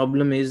patient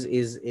problem is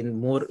in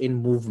more in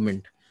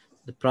movement.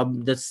 The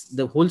problem that's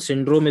the whole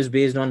syndrome is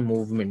based on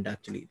movement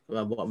actually.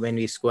 When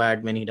we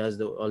squat, when he does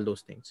all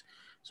those things.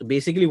 So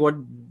basically, what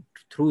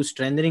through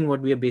strengthening,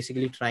 what we are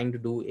basically trying to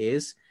do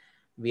is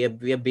we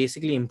are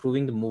basically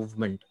improving the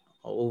movement,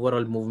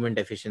 overall movement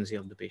efficiency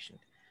of the patient.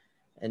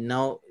 And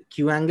now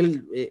Q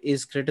angle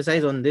is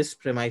criticized on this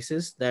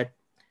premises that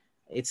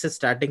it's a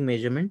static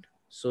measurement.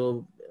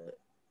 So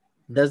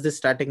does this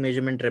static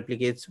measurement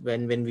replicates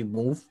when we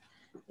move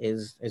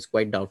is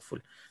quite doubtful.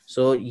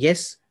 So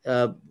yes,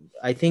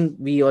 I think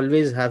we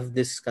always have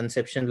this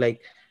conception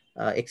like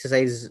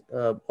exercise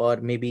or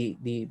maybe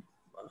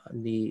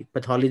the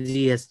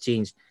pathology has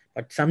changed,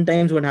 but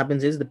sometimes what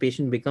happens is the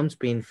patient becomes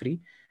pain free,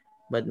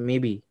 but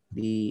maybe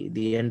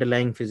the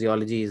underlying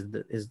physiology is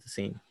the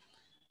same.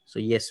 So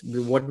yes,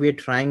 what we are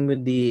trying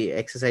with the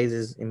exercise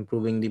is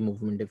improving the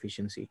movement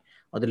efficiency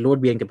or the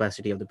load bearing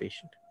capacity of the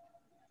patient.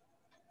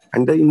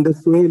 and in the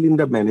soil, in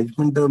the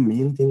management, the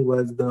main thing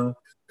was the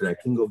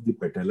tracking of the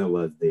patella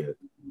was there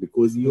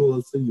because you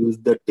also use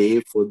the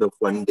tape for the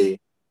one day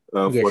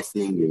for Yes,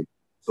 seeing it.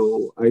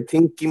 So I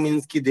think ki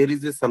means ki there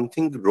is a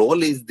something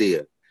role is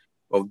there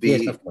of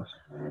yes, the of course.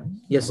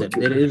 Yes, sir.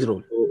 okay. There is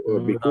role. So No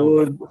doubt.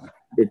 because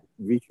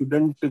we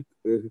shouldn't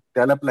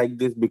tell up like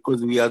this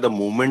because we are the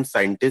movement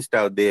scientists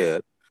out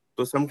there.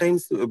 So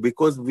sometimes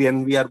because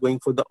when we are going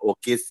for the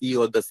OKC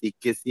or the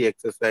CKC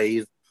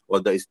exercise or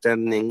the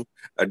standing,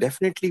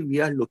 definitely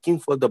we are looking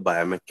for the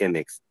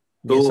biomechanics.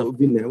 Yes, So of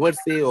we course. never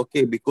say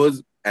okay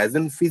because as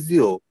in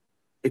physio,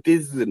 it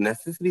is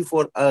necessary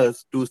for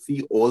us to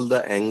see all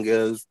the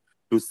angles,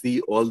 to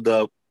see all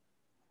the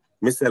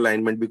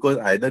misalignment because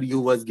either you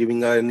was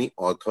giving her any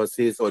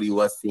orthosis or you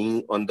was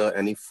seeing on the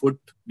any foot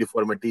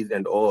deformities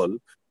and all.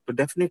 So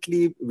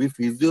definitely we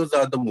physios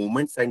are the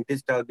movement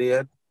scientists are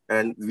there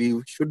and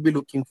we should be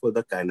looking for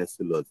the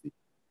kinesiology.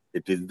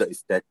 It is the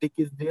static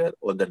is there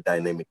or the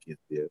dynamic is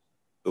there.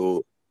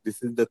 So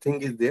this is the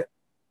thing is there.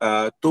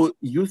 So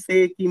you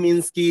say ki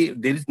means ki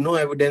there is no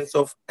evidence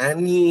of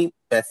any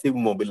passive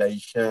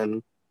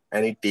mobilization,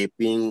 any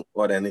taping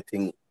or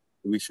anything.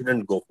 We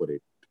shouldn't go for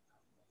it.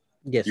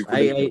 Yes, You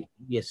couldn't.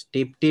 yes,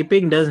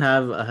 taping does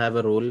have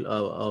a role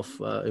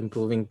of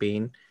improving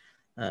pain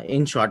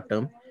in short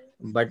term,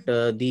 but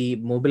the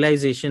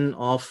mobilization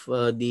of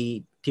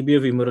the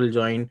tibiofemoral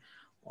joint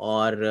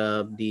or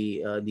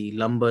the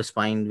lumbar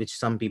spine, which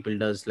some people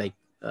does like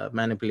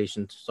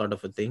manipulation sort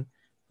of a thing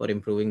for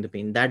improving the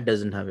pain, that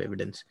doesn't have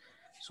evidence.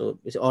 So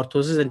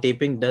orthosis and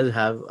taping does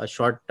have a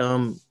short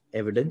term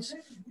evidence.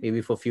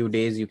 Maybe for few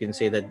days you can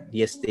say that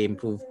yes, they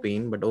improve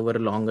pain, but over a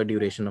longer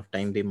duration of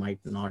time they might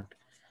not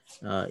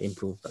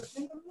improve that.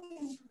 So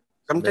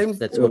Sometimes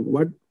that's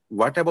what.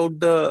 what about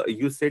the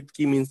you said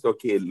key means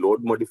okay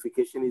load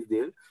modification is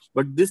there,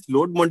 but this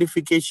load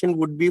modification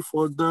would be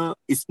for the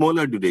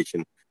smaller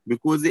duration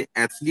because the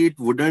athlete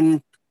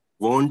wouldn't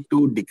want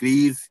to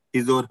decrease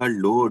his or her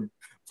load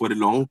for a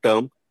long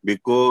term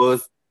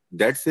because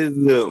that's his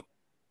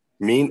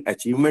main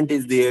achievement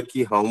is there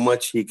ki how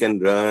much he can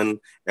run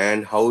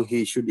and how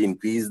he should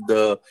increase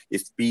the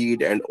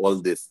speed and all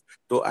this.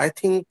 So I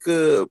think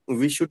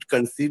we should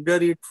consider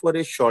it for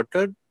a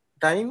shorter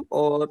time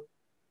or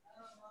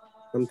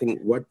something.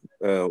 What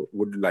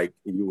would like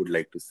you would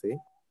like to say?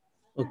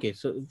 Okay,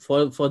 so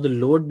for the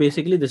load,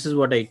 basically, this is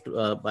what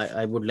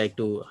I would like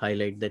to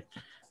highlight that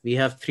we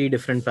have three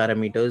different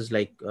parameters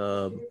like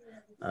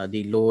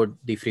the load,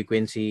 the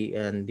frequency,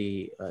 and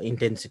the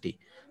intensity.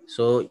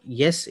 So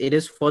yes, it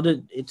is for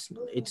the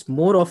it's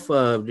more of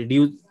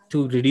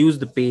reduce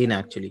the pain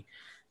actually,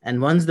 and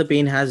once the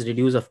pain has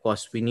reduced, of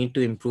course, we need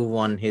to improve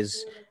on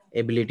his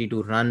ability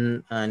to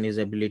run and his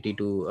ability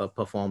to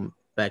perform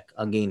back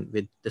again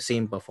with the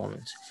same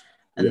performance,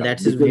 and Yeah,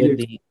 that is where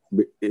the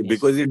yes.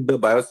 because it's the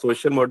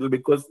biosocial model.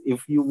 Because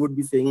if you would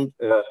be saying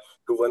to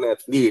one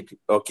athlete,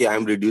 okay,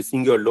 I'm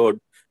reducing your load,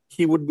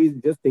 he would be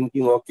just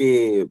thinking,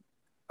 okay,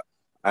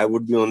 I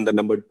would be on the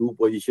number two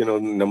position or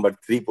number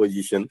three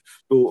position.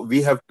 So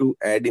we have to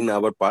add in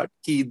our part.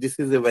 Ki this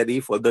is a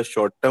very for the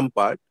short term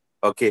part.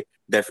 Okay,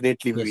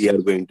 definitely we Yes,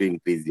 are going to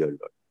increase your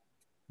load.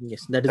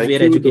 yes, that is Thank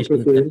where you, Dr.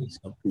 education Suhail. is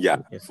come. Yeah,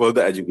 Yes, for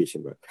the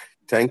education part.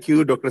 Thank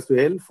you, Dr.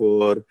 Suhail,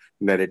 for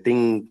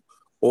narrating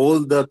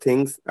all the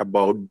things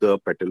about the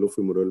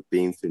patellofemoral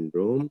pain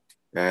syndrome.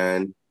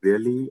 And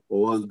really,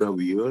 all the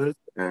viewers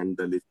and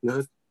the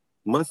listeners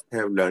must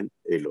have learned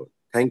a lot.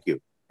 Thank you.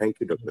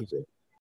 Thank you, Dr. yes. Suhail.